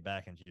body and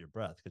back into your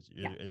breath, because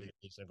you're going and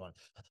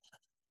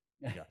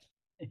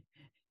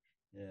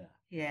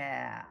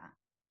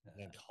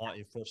then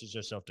it forces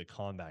yourself to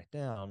calm back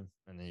down,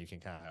 and then you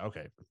can kind of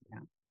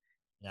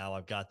now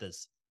I've got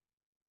this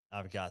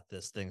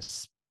thing,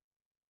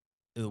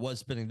 it was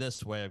spinning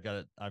this way,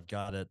 I've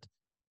got it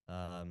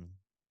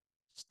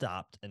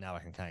stopped, and now I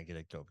can kind of get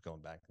it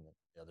going back in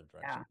the other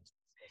direction.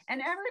 And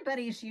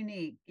everybody's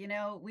unique.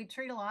 We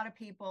treat a lot of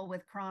people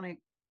with chronic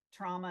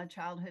trauma,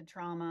 childhood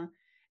trauma.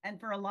 And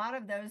for a lot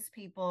of those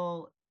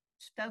people,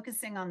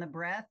 focusing on the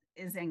breath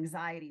is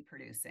anxiety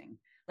producing.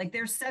 Like,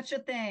 there's such a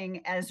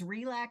thing as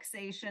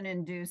relaxation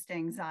induced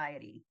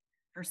anxiety.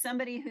 For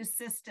somebody whose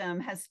system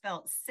has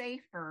felt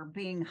safer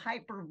being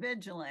hyper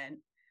vigilant,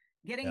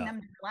 getting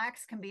them to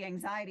relax can be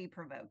anxiety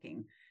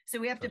provoking. So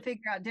we have to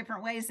figure out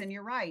different ways. And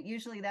you're right.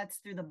 Usually that's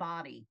through the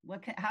body.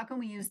 How can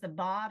we use the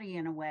body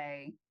in a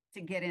way to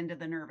get into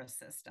the nervous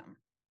system?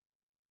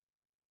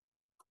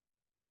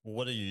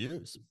 What do you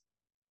use?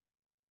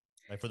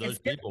 Like, for those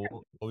people,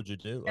 what would you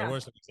do? What are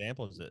some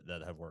examples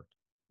that have worked?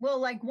 Well,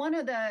 like I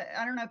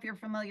don't know if you're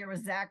familiar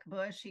with Zach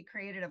Bush. He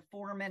created a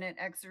 4-minute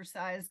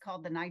exercise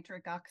called the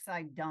nitric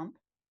oxide dump.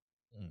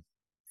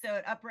 So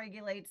it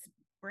upregulates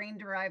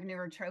brain-derived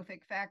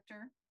neurotrophic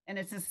factor. And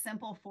it's a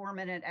simple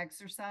 4-minute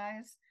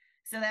exercise.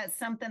 So that's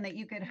something that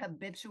you could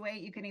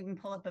habituate. You can even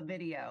pull up a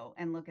video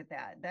and look at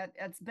that.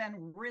 That's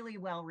been really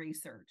well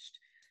researched.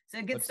 So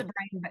it gets the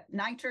brain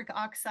nitric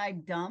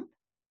oxide dump.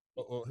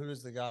 Well, who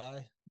is the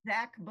guy?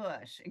 Zach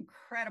Bush,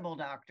 incredible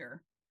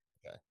doctor.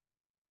 Okay.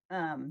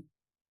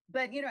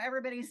 But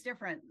everybody's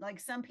different. Like,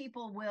 some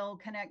people will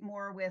connect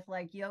more with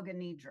like yoga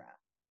nidra.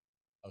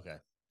 Okay.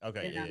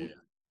 Yeah.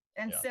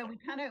 And so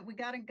we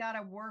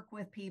gotta work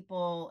with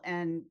people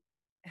and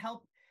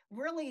help.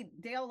 Really,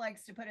 Dale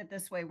likes to put it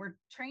this way: we're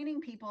training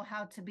people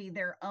how to be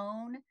their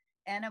own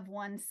N of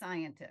one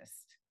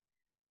scientist.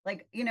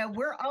 Like,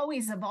 we're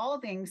always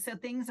evolving, so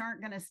things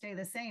aren't going to stay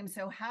the same.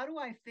 So how do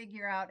I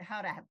figure out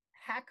how to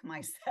hack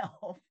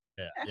myself?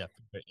 Yeah.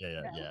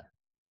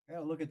 I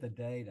gotta look at the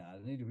data.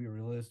 I need to be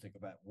realistic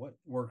about what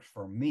works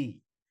for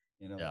me.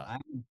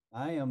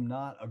 I am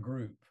not a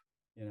group.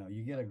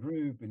 You get a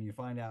group and you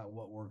find out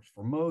what works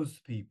for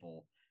most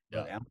people.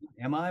 But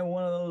am I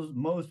one of those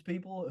most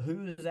people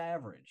who's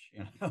average?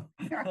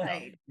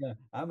 Right.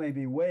 I may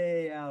be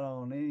way out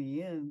on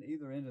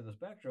either end of the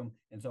spectrum,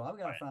 and so I've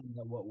got to find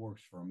out what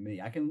works for me.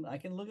 I can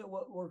look at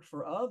what works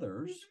for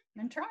others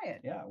and try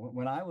it. Yeah.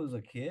 When I was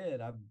a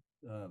kid,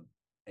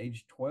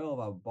 age 12,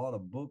 I bought a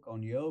book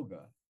on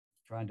yoga,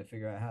 trying to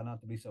figure out how not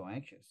to be so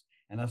anxious,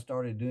 and I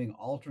started doing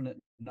alternate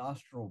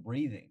nostril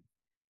breathing,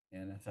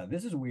 and I thought,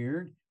 this is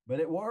weird, but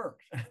it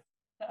works.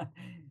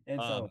 And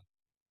so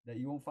that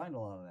you won't find a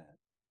lot of that.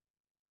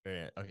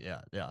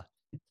 Yeah.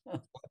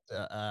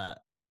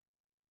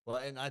 Well,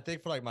 and I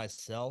think for like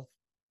myself,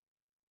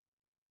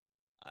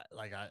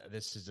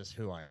 this is just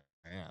who I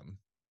am.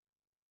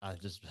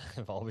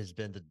 I've always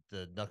been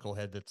the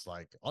knucklehead that's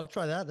like, I'll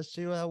try that. Let's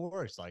see how it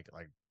works. Like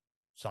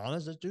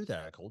saunas, let's do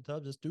that. Cold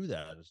tubs, let's do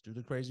that. Let's do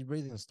the crazy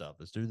breathing stuff.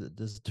 Let's do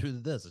this. Do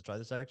this. Let's try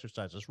this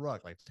exercise. Let's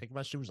rock. Like take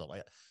my shoes off.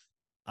 Like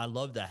I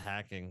love the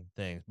hacking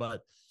things,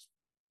 but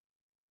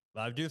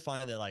I do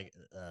find that like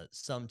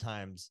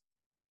sometimes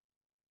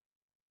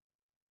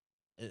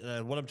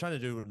what I'm trying to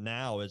do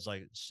now is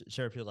like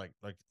share people like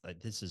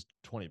this is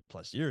 20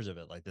 plus years of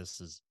it. Like this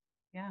is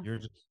you're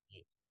just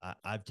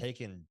I've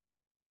taken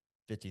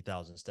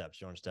 50,000 steps.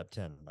 You're on step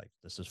 10. Like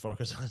this is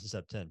focus on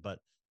step 10, but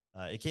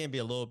it can be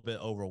a little bit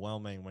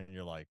overwhelming when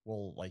you're like,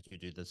 well, like you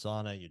do the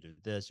sauna, you do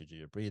this, you do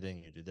your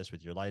breathing, you do this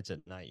with your lights at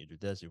night, you do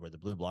this, you wear the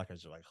blue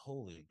blockers. You're like,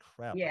 holy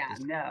crap. Yeah,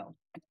 like no.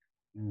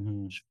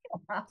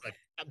 Like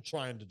I'm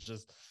trying to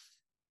just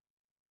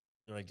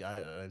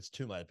it's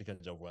too much. It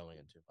becomes overwhelming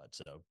and too much.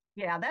 So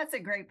yeah, that's a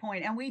great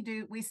point. And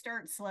we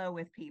start slow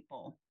with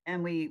people,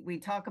 and we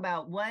talk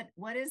about what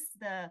is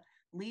the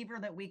lever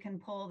that we can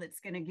pull that's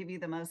going to give you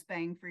the most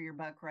bang for your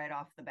buck right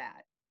off the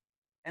bat,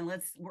 and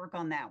let's work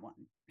on that one.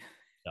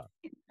 Yeah,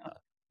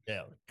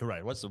 yeah,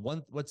 correct. What's the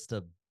one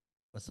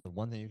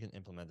thing you can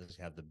implement that's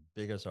have the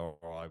biggest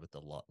ROI with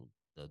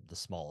the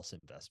smallest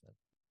investment?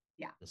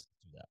 Yeah, just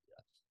do that.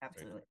 Yeah,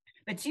 absolutely.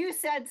 But you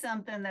said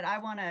something that I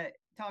want to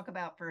talk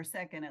about for a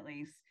second, at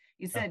least.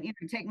 You said,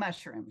 take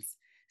mushrooms.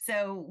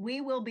 So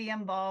we will be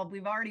involved.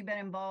 We've already been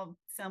involved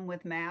some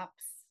with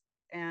MAPS,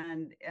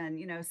 and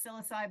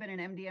psilocybin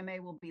and MDMA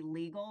will be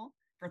legal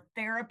for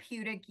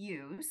therapeutic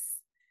use.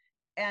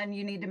 And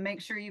you need to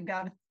make sure you've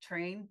got a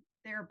trained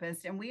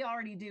therapist. And we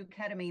already do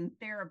ketamine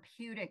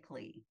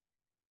therapeutically,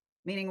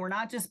 meaning we're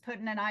not just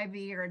putting an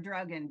IV or a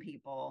drug in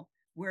people.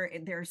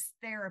 There's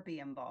therapy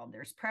involved.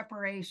 There's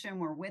preparation.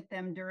 We're with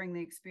them during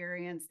the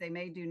experience. They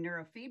may do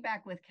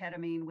neurofeedback with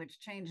ketamine, which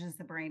changes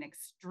the brain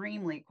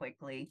extremely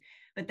quickly.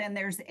 But then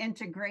there's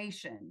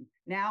integration.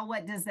 Now,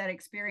 what does that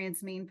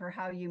experience mean for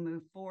how you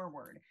move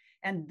forward?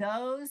 And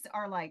those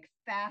are like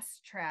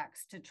fast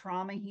tracks to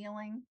trauma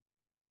healing,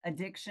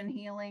 addiction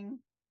healing.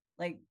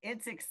 Like,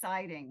 it's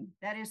exciting.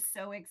 That is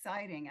so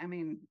exciting. I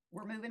mean,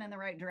 we're moving in the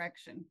right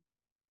direction.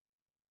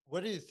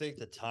 What do you think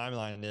the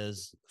timeline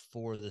is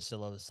for the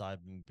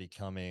psilocybin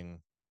becoming,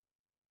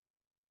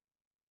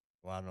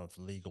 well, I don't know if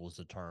legal is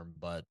the term,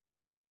 but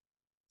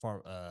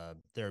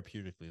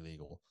therapeutically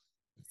legal?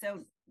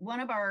 So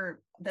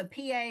the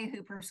PA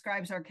who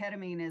prescribes our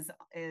ketamine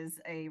is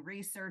a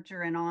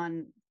researcher and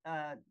on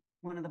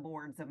one of the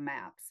boards of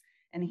MAPS.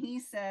 And he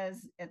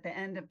says at the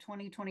end of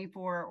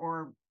 2024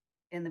 or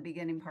in the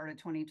beginning part of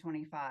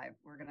 2025,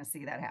 we're going to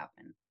see that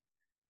happen.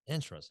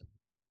 Interesting.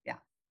 Yeah.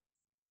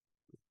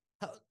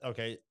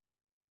 Okay.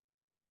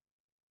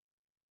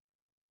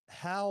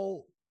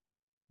 How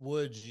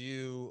would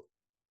you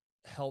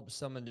help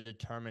someone to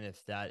determine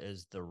if that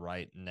is the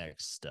right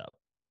next step?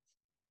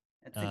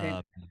 That's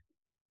a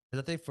good.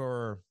 I think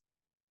for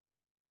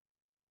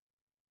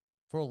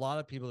a lot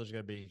of people, there's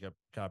going to be a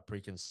kind of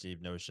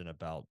preconceived notion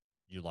about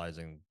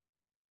utilizing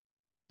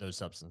those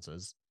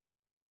substances,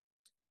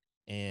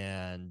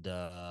 and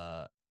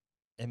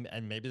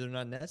maybe they're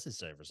not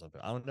necessary for something.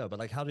 I don't know, but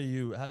like, how do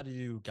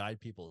you guide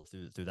people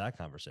through that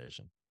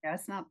conversation? Yeah,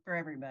 it's not for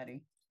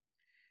everybody.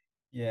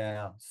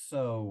 Yeah,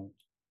 so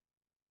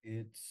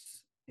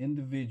it's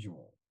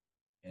individual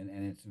and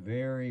it's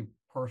very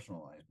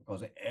personalized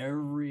because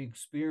every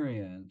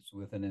experience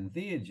with an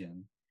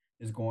entheogen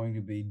is going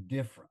to be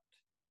different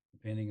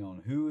depending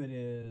on who it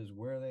is,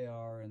 where they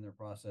are in their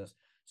process.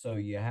 So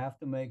you have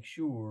to make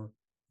sure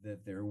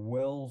that they're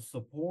well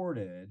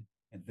supported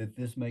and that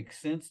this makes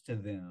sense to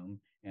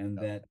them and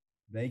that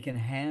they can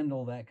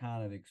handle that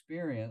kind of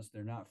experience.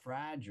 They're not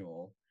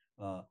fragile,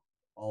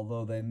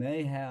 although they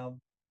may have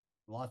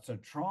lots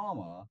of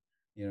trauma.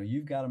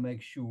 You've got to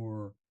make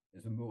sure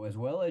as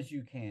well as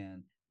you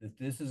can that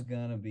this is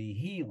going to be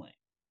healing.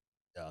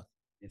 Yeah.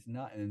 It's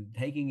not, and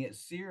taking it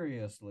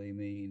seriously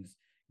means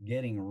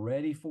getting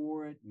ready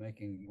for it,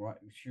 making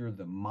sure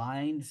the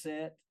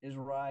mindset is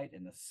right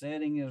and the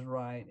setting is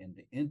right and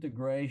the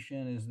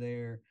integration is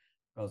there,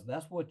 because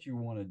that's what you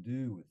want to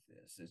do with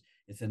this.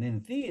 It's an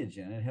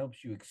entheogen. It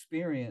helps you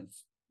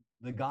experience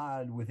the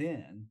God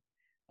within.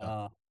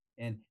 Yeah.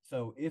 And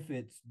so if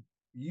it's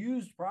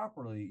used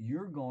properly,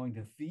 you're going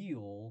to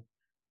feel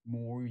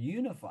more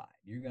unified.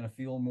 You're going to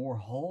feel more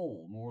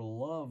whole, more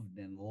loved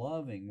and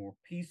loving, more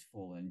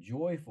peaceful and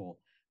joyful.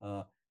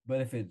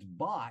 But if it's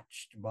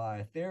botched by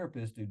a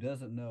therapist who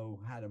doesn't know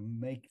how to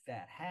make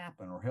that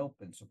happen or help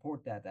and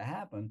support that to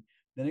happen,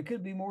 then it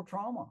could be more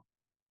trauma.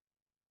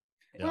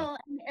 Yeah. Well,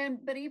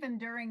 but even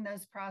during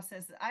those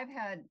processes, I've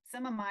had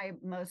some of my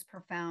most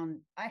profound,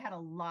 I had a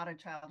lot of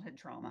childhood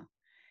trauma.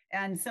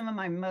 And some of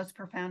my most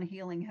profound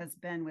healing has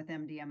been with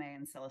MDMA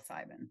and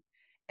psilocybin.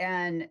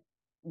 And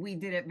we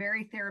did it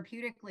very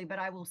therapeutically, but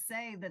I will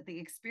say that the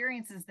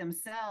experiences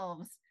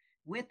themselves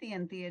with the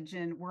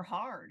entheogen were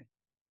hard.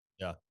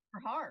 Yeah.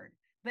 Were hard.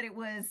 but it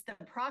was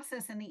the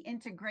process and the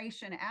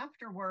integration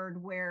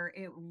afterward where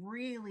it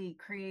really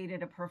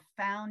created a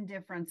profound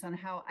difference on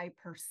how I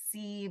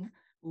perceive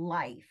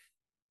life.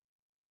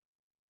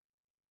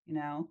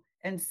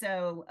 And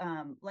so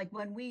like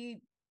when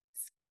we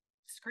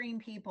screen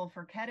people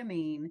for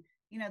ketamine,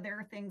 there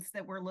are things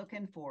that we're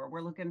looking for.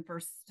 We're looking for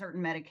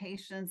certain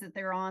medications that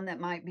they're on that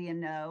might be a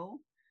no.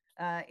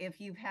 If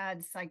you've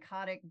had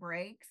psychotic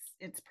breaks,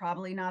 it's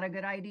probably not a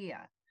good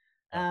idea.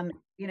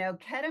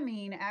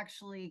 Ketamine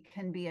actually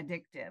can be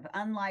addictive,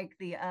 unlike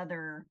the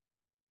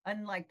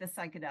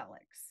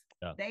psychedelics.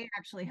 Yeah. They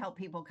actually help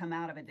people come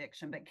out of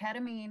addiction, but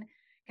ketamine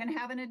can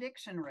have an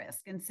addiction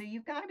risk. And so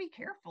you've got to be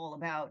careful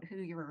about who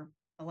you're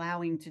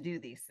allowing to do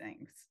these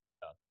things.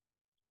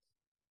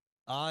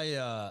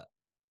 Yeah.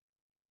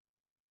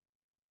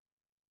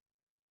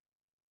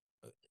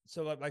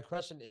 So my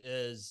question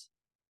is,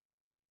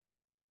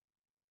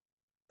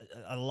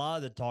 a lot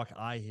of the talk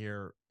I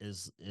hear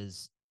is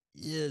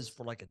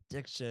for like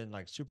addiction,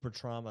 like super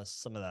trauma,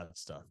 some of that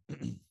stuff.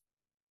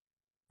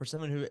 For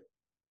someone who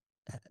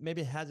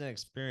maybe hasn't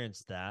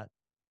experienced that,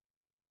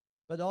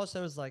 but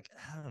also is like,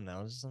 I don't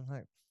know,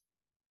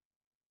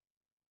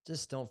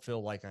 just don't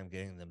feel like I'm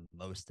getting the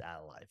most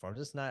out of life, or I'm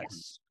just not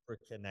super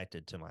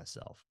connected to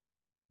myself.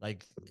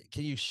 Like,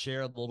 can you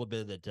share a little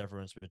bit of the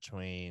difference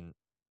between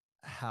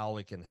how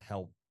it can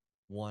help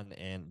one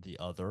and the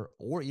other,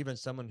 or even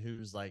someone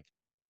who's like,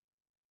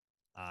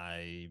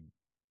 I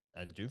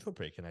do feel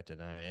pretty connected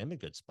and I am in a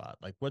good spot.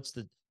 Like,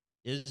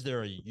 is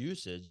there a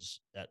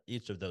usage at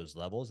each of those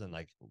levels, and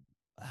like,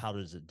 how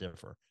does it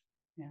differ?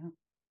 Yeah.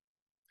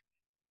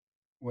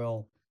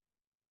 Well,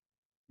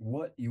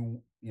 what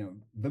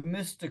the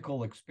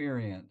mystical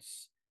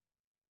experience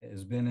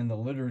has been in the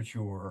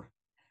literature,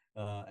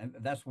 and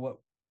that's what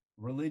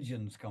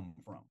religions come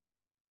from.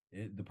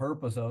 The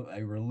purpose of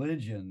a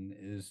religion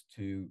is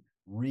to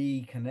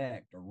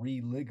reconnect or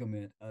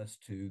religament us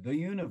to the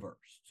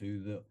universe, to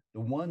the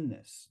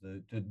oneness,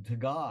 to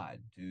God,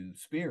 to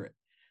spirit.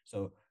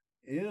 So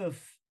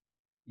if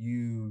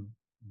you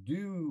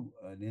do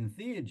an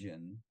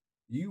entheogen,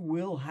 you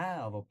will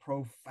have a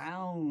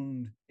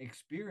profound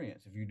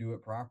experience if you do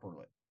it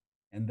properly.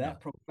 And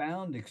that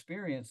profound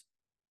experience,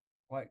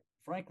 quite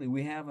frankly,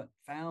 we haven't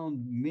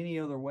found many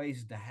other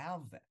ways to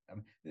have that. I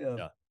mean,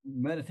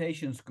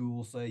 meditation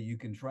schools say you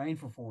can train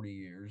for 40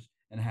 years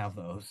and have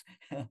those.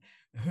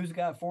 Who's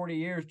got 40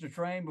 years to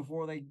train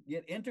before they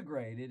get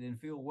integrated and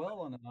feel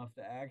well enough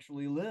to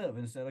actually live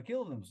instead of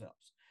kill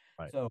themselves?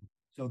 Right. So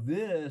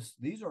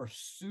these are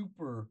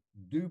super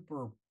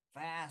duper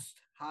fast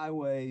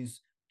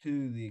highways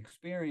to the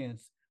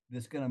experience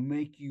that's going to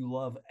make you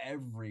love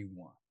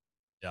everyone.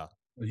 Yeah.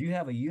 Because you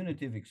have a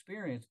unitive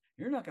experience,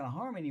 you're not going to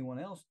harm anyone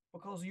else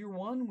because you're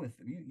one with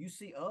them. You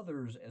see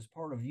others as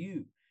part of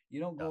you. You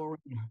don't go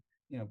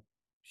around,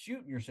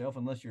 shooting yourself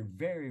unless you're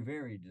very,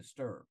 very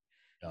disturbed.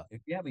 Yeah.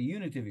 If you have a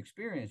unitive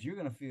experience, you're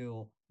going to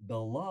feel the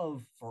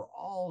love for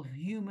all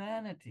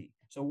humanity.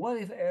 So what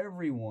if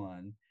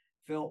everyone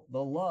felt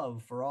the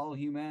love for all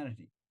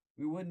humanity?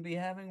 We wouldn't be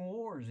having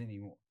wars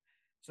anymore.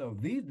 So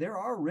there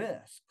are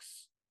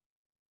risks,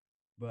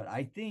 but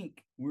I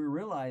think we're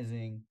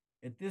realizing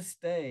at this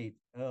state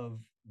of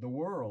the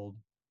world,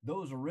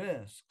 those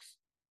risks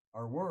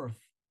are worth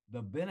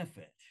the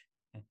benefit.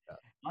 Yeah.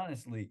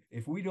 Honestly,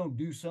 if we don't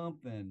do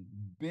something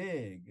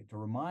big to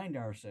remind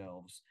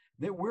ourselves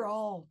that we're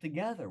all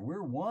together,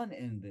 we're one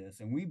in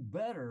this, and we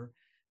better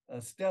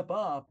step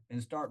up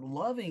and start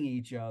loving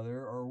each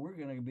other, or we're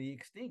going to be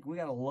extinct. We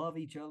got to love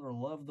each other,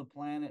 love the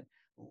planet,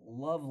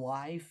 love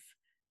life.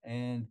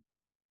 And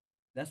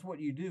that's what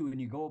you do when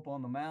you go up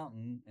on the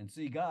mountain and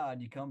see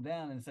God. You come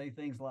down and say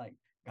things like,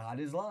 God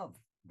is love.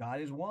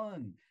 God is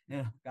one.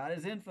 God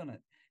is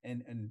infinite.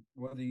 And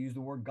whether you use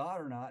the word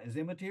God or not is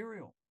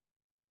immaterial.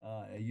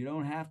 You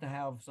don't have to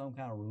have some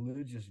kind of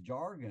religious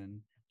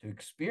jargon to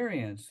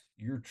experience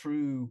your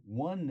true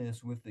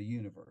oneness with the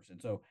universe.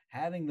 And so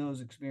having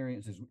those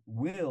experiences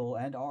will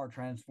and are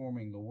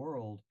transforming the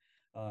world,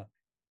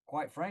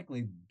 quite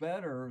frankly,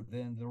 better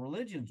than the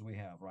religions we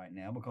have right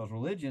now, because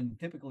religion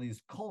typically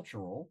is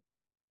cultural,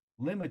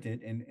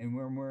 limited. And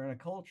when we're in a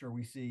culture,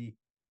 we see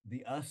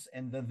the us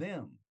and the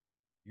them.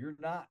 You're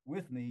not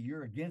with me,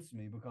 you're against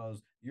me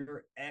because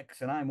you're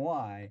X and I'm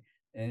Y.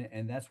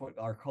 And that's what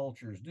our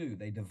cultures do.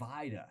 They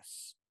divide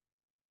us.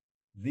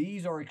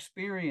 These are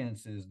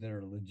experiences that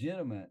are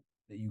legitimate,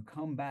 that you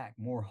come back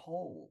more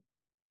whole,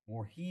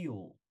 more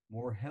healed,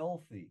 more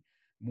healthy,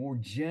 more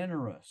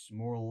generous,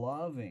 more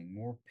loving,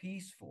 more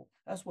peaceful.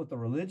 That's what the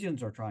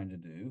religions are trying to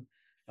do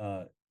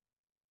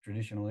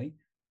traditionally.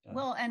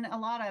 Well, and a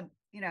lot of,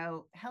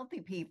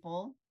 healthy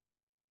people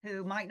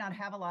who might not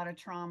have a lot of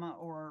trauma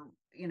or,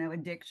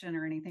 addiction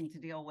or anything to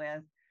deal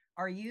with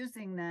are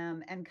using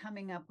them and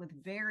coming up with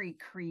very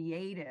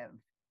creative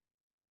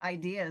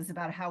ideas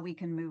about how we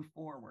can move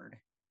forward.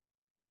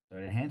 So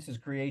it enhances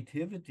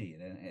creativity,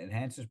 it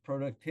enhances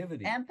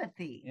productivity,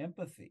 empathy.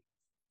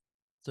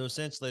 So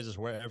essentially, just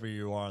wherever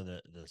you are on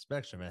the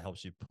spectrum, it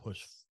helps you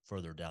push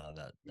further down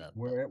that.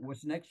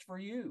 What's next for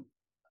you,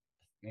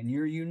 and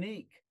you're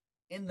unique.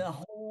 in the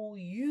whole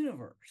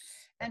universe.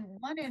 And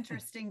one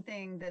interesting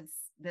thing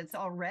that's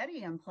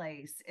already in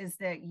place is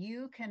that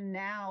you can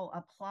now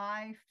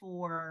apply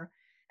for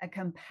a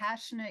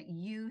compassionate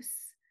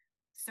use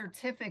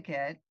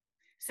certificate.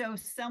 So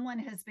someone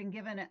has been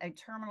given a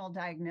terminal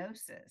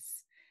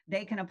diagnosis,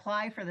 they can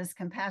apply for this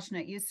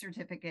compassionate use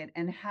certificate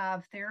and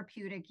have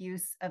therapeutic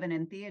use of an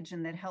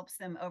entheogen that helps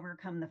them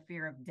overcome the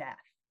fear of death.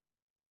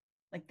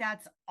 Like,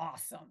 that's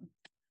awesome.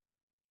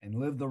 And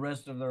live the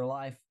rest of their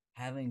life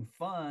having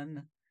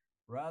fun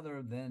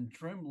rather than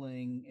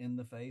trembling in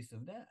the face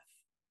of death.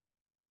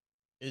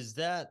 Is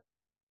that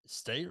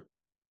state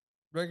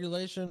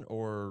regulation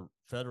or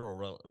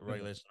federal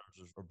regulation,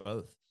 or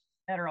both?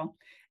 Federal.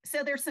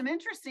 So there's some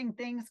interesting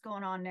things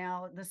going on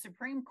now. The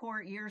Supreme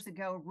Court years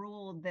ago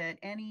ruled that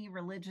any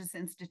religious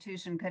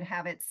institution could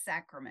have its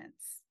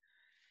sacraments.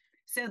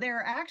 So there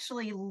are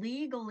actually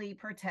legally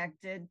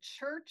protected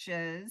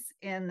churches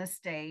in the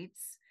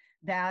states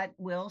that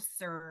will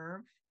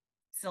serve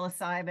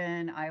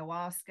psilocybin,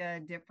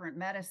 ayahuasca, different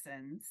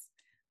medicines,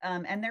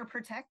 and they're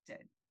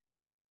protected.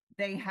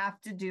 They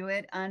have to do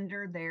it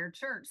under their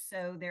church.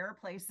 So there are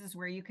places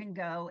where you can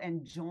go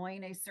and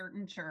join a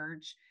certain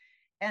church,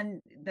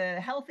 and the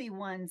healthy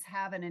ones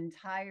have an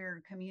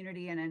entire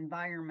community and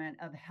environment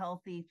of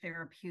healthy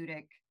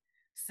therapeutic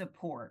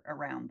support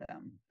around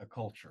them. A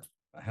culture,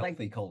 a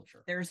healthy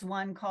culture. There's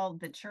one called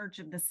the Church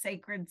of the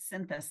Sacred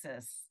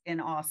Synthesis in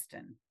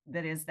Austin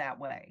that is that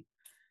way.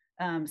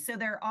 So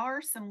there are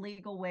some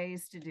legal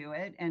ways to do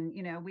it. And,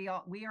 you know, we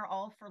are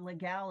all for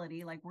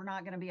legality. Like, we're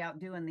not going to be out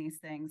doing these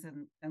things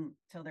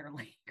until they're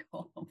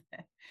legal.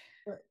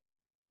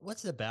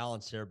 What's the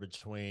balance here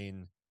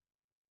between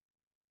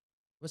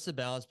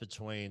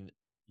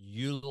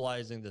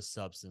utilizing the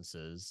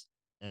substances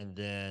and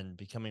then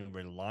becoming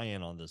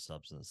reliant on the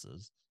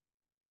substances?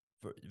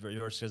 For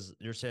yours, because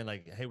you're saying,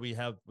 like, hey, we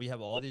have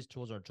all these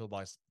tools in our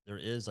toolbox. There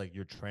is, like,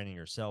 you're training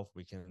yourself.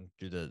 We can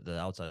do the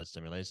outside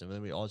stimulation, and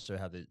then we also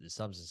have the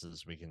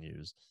substances we can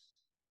use.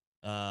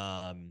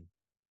 And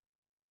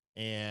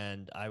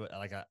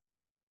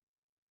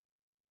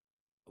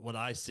what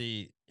I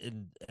see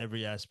in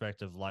every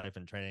aspect of life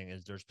and training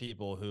is there's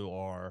people who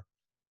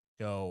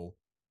go,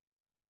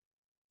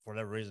 for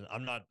whatever reason,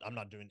 I'm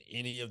not doing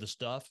any of the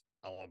stuff.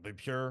 I want to be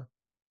pure.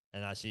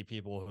 And I see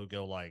people who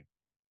go, like,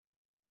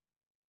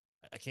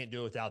 I can't do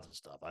it without the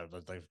stuff. I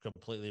like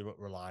completely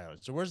rely on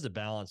it. So where's the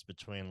balance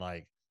between,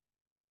 like,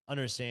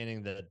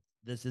 understanding that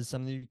this is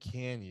something you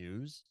can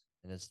use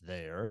and it's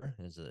there,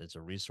 and it's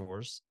a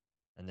resource,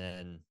 and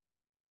then,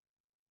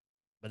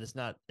 but it's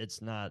not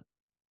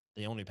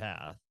the only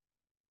path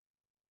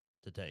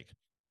to take.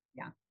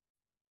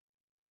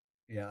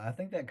 Yeah, I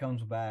think that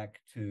comes back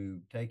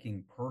to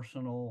taking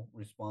personal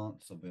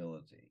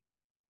responsibility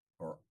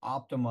for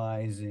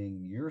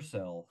optimizing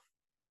yourself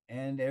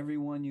and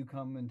everyone you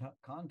come in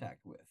contact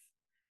with.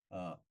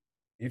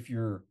 If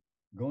you're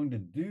going to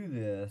do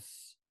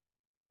this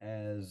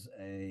as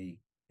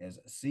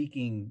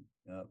seeking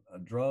a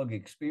drug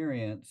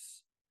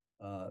experience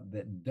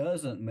that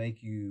doesn't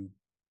make you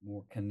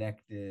more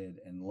connected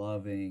and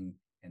loving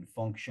and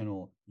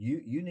functional,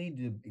 you need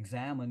to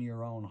examine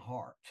your own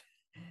heart.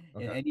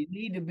 Okay. And you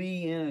need to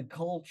be in a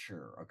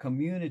culture, a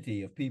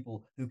community of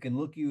people who can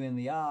look you in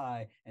the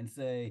eye and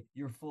say,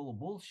 you're full of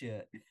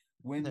bullshit,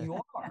 when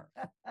you are.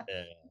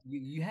 Yeah.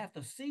 You have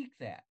to seek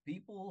that.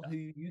 People who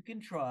you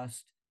can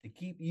trust to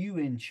keep you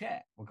in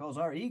check, because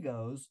our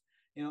egos,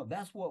 you know,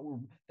 that's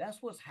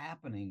what's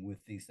happening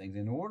with these things.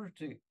 In order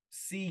to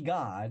see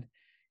God,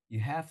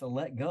 you have to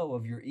let go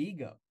of your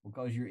ego,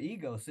 because your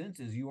ego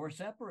senses you are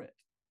separate.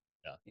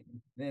 Yeah.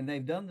 Then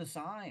they've done the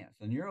science.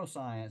 The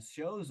neuroscience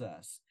shows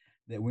us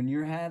that when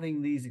you're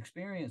having these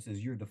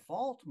experiences, your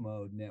default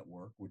mode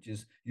network, which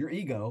is your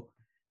ego,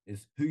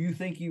 is who you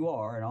think you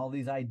are, and all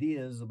these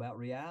ideas about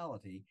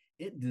reality,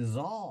 it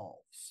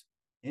dissolves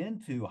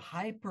into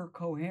hyper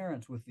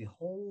coherence with the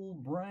whole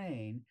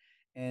brain,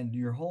 and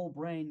your whole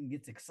brain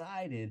gets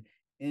excited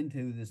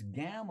into this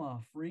gamma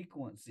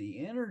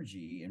frequency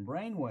energy and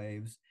brain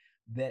waves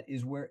that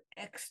is where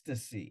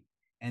ecstasy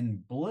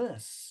and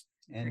bliss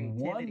and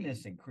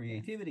oneness and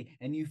creativity,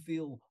 and you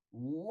feel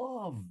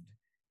loved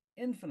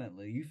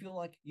infinitely. You feel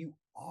like you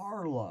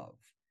are loved.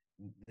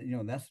 You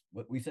know, that's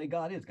what we say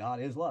God is.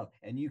 God is love.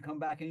 And you come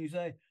back and you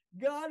say,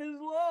 God is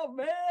love,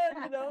 man.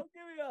 You know,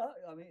 give me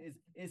a. I mean,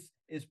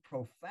 it's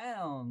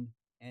profound,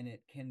 and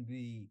it can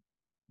be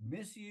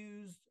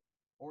misused,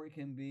 or it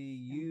can be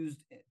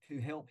used to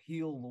help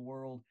heal the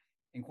world.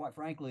 And quite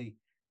frankly,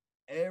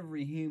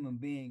 every human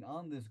being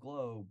on this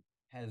globe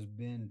has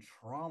been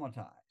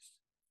traumatized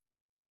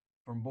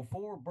from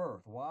before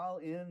birth, while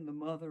in the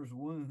mother's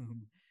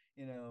womb.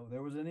 You know,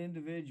 there was an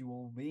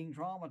individual being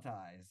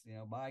traumatized, you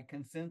know, by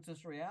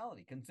consensus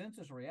reality.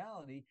 Consensus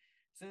reality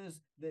says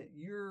that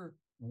your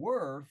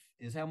worth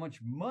is how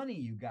much money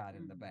you got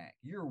in the bank.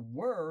 Your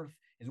worth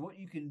is what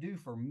you can do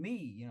for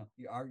me. You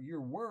know,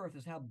 your worth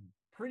is how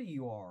pretty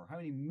you are, how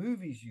many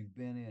movies you've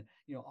been in.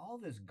 All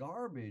this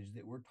garbage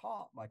that we're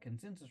taught by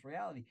consensus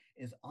reality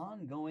is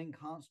ongoing,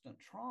 constant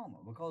trauma,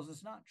 because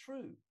it's not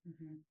true.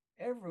 Mm-hmm.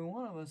 Every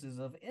one of us is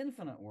of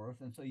infinite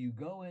worth. And so you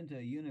go into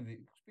a unit of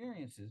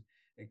experience,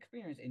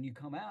 and you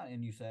come out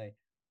and you say,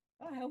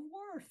 I have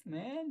worth,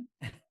 man.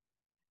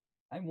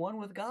 I'm one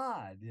with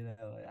God.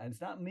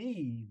 It's not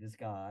me, this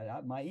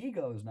God. My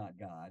ego is not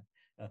God,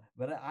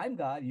 but I'm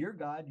God. You're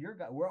God. You're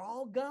God. We're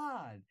all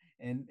God.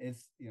 And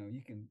it's,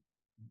 you can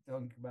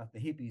talk about the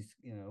hippies,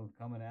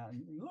 coming out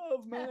and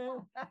love,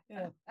 man.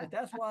 But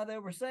that's why they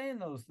were saying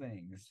those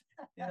things.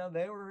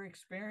 They were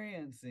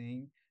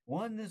experiencing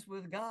oneness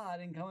with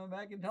God and coming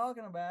back and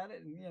talking about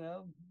it, and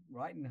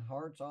writing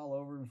hearts all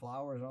over and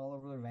flowers all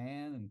over their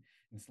van,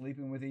 and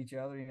sleeping with each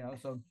other.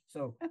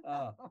 So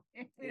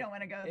we don't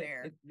want to go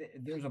there.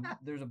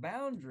 There's a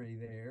boundary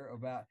there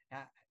about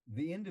how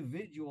the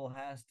individual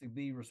has to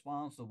be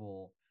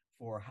responsible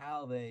for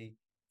how they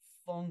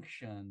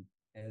function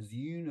as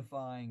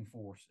unifying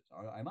forces.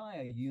 Am I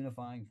a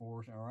unifying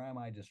force, or am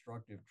I a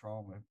destructive,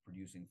 trauma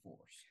producing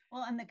force?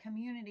 Well, and the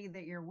community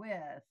that you're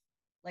with,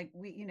 like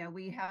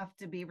we have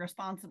to be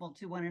responsible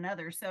to one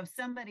another. So if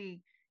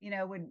somebody,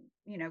 would,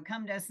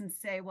 come to us and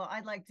say, well,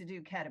 I'd like to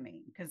do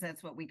ketamine because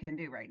that's what we can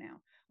do right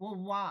now. Well,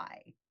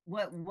 why?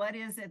 What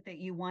is it that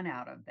you want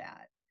out of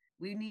that?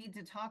 We need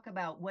to talk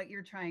about what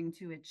you're trying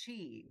to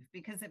achieve,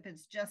 because if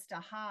it's just a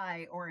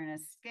high or an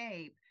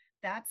escape,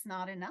 that's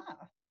not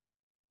enough.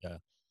 Yeah.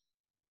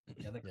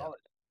 They call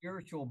it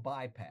spiritual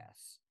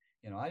bypass.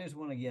 I just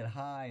want to get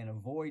high and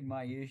avoid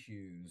my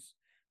issues,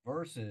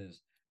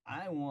 versus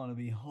I want to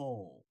be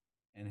whole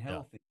and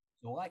healthy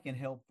so I can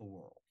help the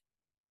world.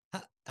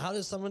 How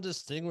does someone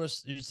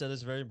distinguish? You said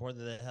it's very important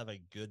that they have a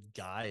good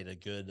guide, a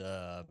good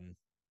trying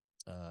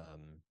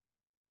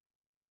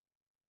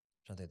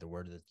to think the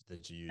word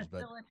that you use,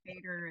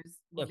 facilitators,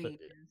 leaders.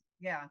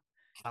 Yeah.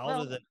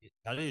 How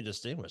do you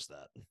distinguish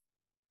that?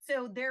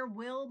 So there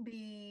will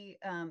be,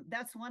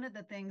 that's one of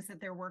the things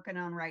that they're working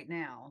on right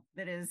now.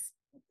 That is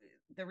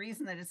the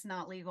reason that it's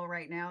not legal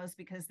right now, is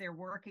because they're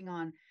working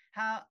on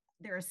how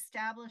they're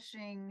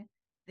establishing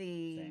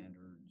the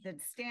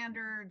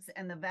standards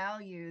and the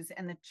values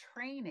and the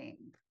training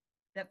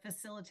that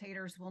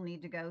facilitators will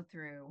need to go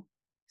through,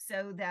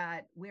 so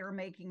that we're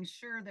making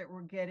sure that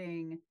we're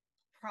getting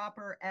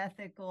proper,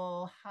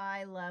 ethical,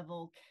 high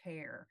level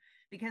care.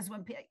 Because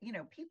when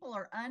people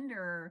are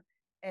under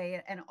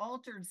an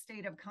altered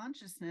state of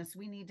consciousness,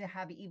 we need to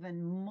have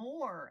even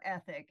more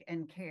ethic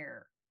and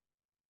care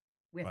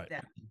with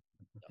them.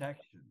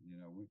 Protection.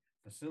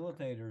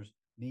 Facilitators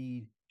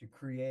need to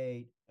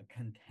create a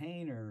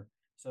container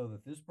so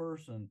that this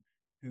person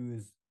who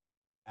is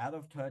out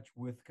of touch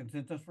with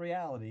consensus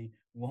reality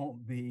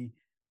won't be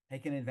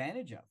taken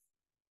advantage of.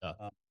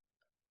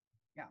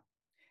 Yeah.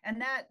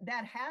 And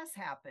that has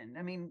happened.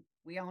 I mean,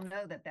 we all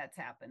know that that's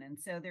happened. And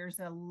so there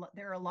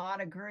are a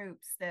lot of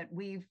groups that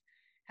we've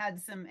had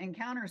some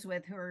encounters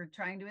with who are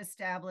trying to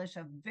establish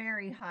a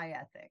very high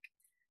ethic.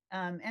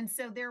 And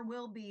so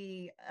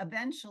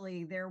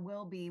eventually there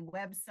will be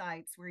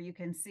websites where you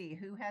can see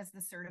who has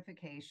the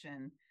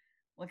certification,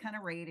 what kind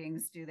of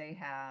ratings do they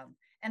have.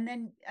 And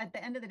then at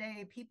the end of the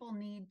day, people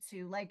need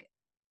to,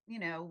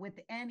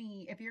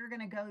 if you're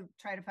going to go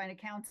try to find a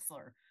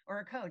counselor or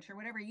a coach or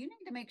whatever, you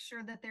need to make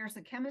sure that there's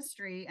a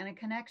chemistry and a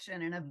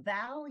connection and a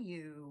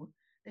value,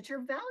 that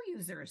your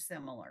values are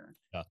similar.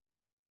 Yeah.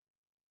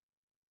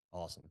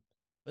 Awesome.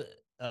 But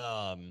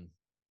how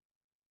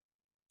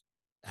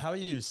have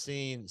you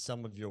seen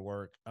some of your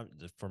work,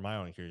 for my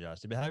own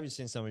curiosity, but how have you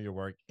seen some of your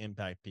work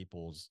impact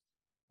people's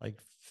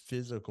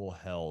physical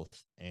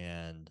health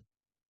and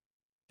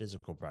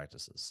physical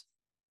practices?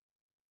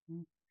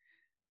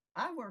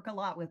 I work a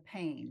lot with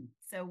pain.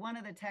 So one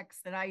of the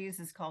texts that I use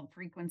is called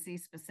frequency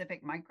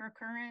specific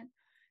microcurrent.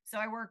 So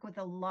I work with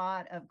a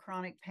lot of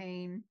chronic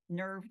pain,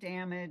 nerve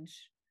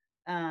damage,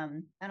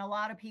 and a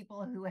lot of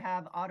people who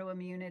have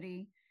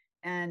autoimmunity.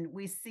 And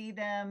we see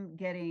them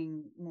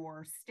getting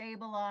more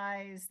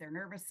stabilized, their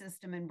nervous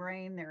system and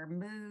brain, their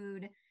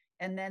mood,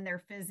 and then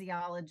their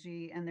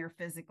physiology and their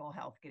physical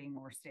health getting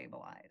more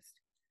stabilized.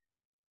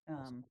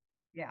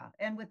 Yeah.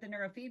 And with the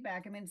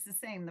neurofeedback, I mean, it's the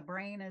same. The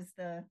brain is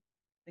the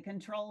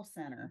control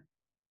center.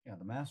 Yeah,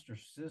 the master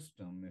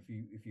system.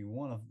 If you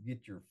want to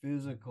get your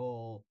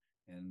physical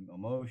and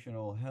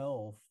emotional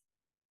health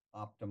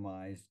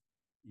optimized,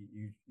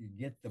 you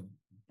get the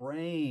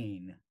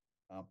brain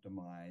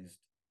optimized.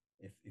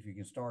 If you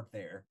can start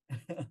there,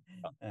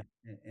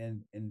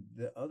 and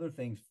the other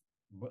things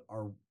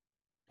are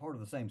part of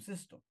the same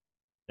system.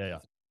 Yeah.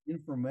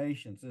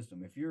 Information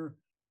system. If you're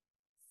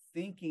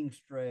thinking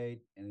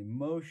straight and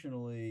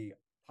emotionally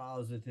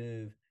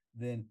positive,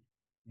 then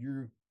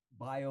your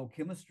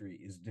biochemistry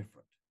is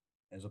different,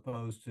 as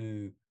opposed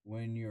to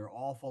when you're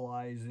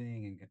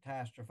awfulizing and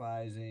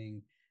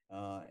catastrophizing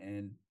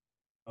and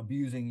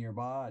abusing your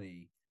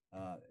body.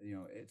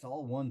 It's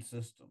all one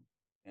system.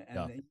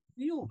 And you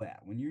feel that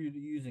when you're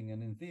using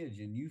an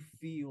entheogen, you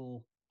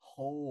feel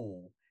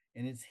whole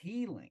and it's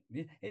healing.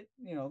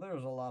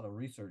 There's a lot of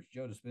research.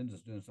 Joe Dispenza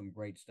is doing some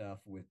great stuff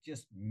with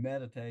just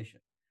meditation.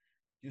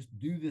 Just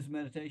do this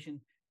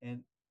meditation,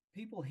 and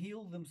people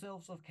heal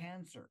themselves of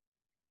cancer.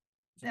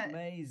 It's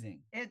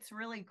amazing. It's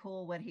really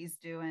cool what he's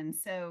doing.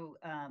 So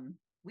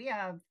we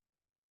have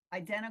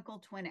identical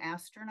twin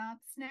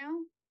astronauts now.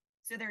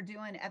 So they're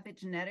doing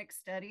epigenetic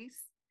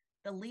studies.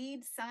 The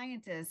lead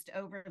scientist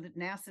over the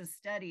NASA's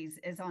studies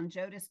is on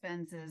Joe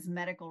Dispenza's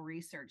medical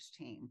research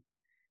team.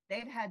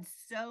 They've had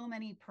so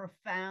many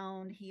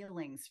profound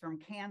healings from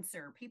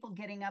cancer, people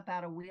getting up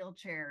out of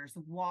wheelchairs,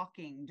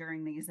 walking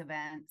during these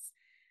events,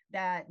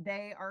 that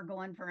they are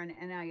going for an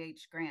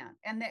NIH grant.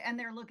 And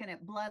they're looking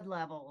at blood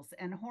levels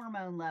and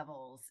hormone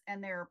levels,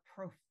 and there are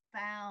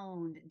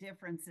profound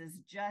differences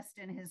just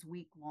in his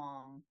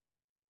week-long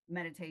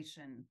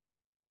meditation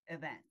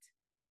event.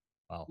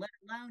 Wow. Let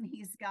alone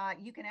you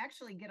can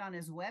actually get on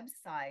his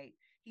website.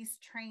 He's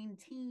trained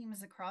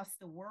teams across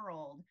the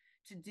world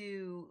to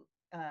do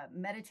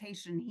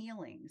meditation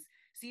healings.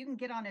 So you can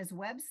get on his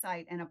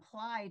website and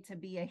apply to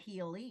be a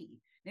healee.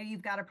 Now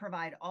you've got to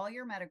provide all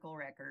your medical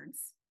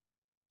records,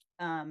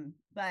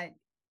 but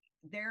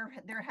they're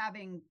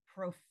having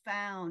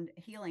profound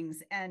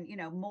healings, and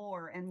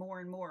more and more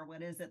and more.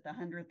 What is it? The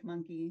 100th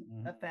monkey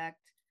effect.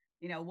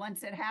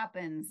 Once it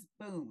happens,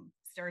 boom,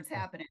 starts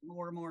happening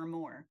more and more and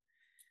more.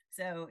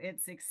 So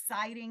it's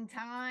exciting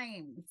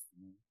times.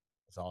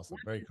 That's awesome.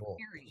 Very cool.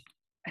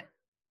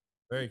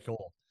 Very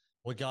cool.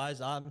 Well,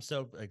 guys, I'm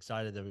so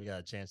excited that we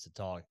got a chance to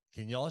talk.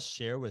 Can y'all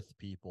share with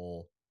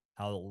people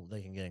how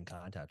they can get in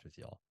contact with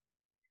y'all?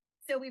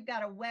 So we've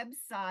got a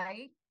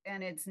website,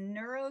 and it's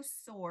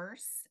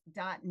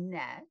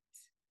neurosource.net.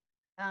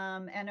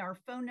 And our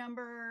phone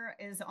number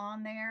is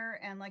on there.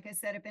 And like I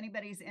said, if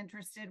anybody's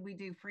interested, we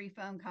do free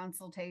phone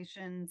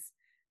consultations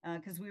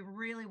because we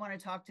really want to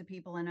talk to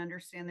people and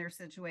understand their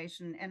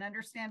situation and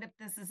understand if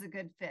this is a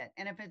good fit.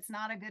 And if it's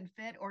not a good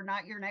fit or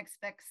not your next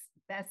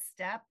best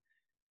step,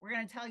 we're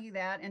going to tell you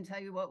that and tell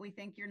you what we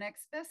think your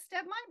next best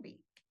step might be.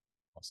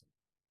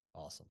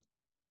 Awesome.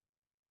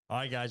 All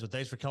right, guys. Well,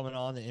 thanks for coming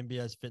on the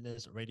MBS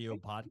Fitness Radio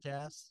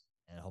podcast,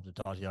 and I hope to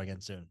talk to you all again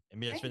soon.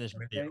 MBS Fitness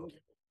Radio.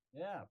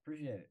 Yeah,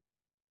 appreciate it.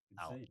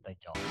 Thank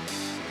y'all.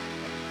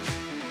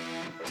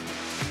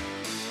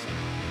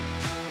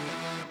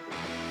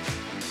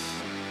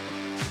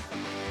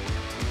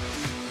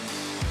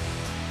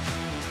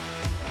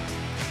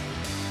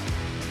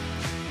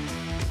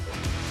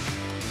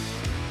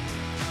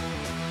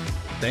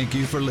 Thank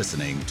you for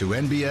listening to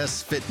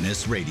NBS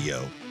Fitness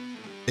Radio.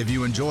 If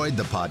you enjoyed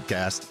the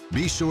podcast,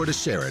 be sure to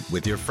share it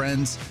with your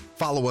friends,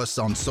 follow us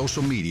on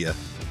social media,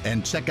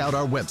 and check out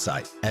our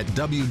website at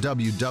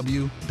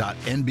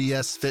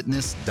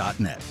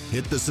www.nbsfitness.net.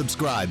 Hit the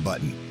subscribe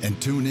button and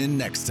tune in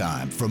next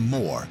time for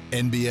more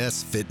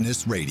NBS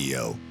Fitness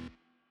Radio.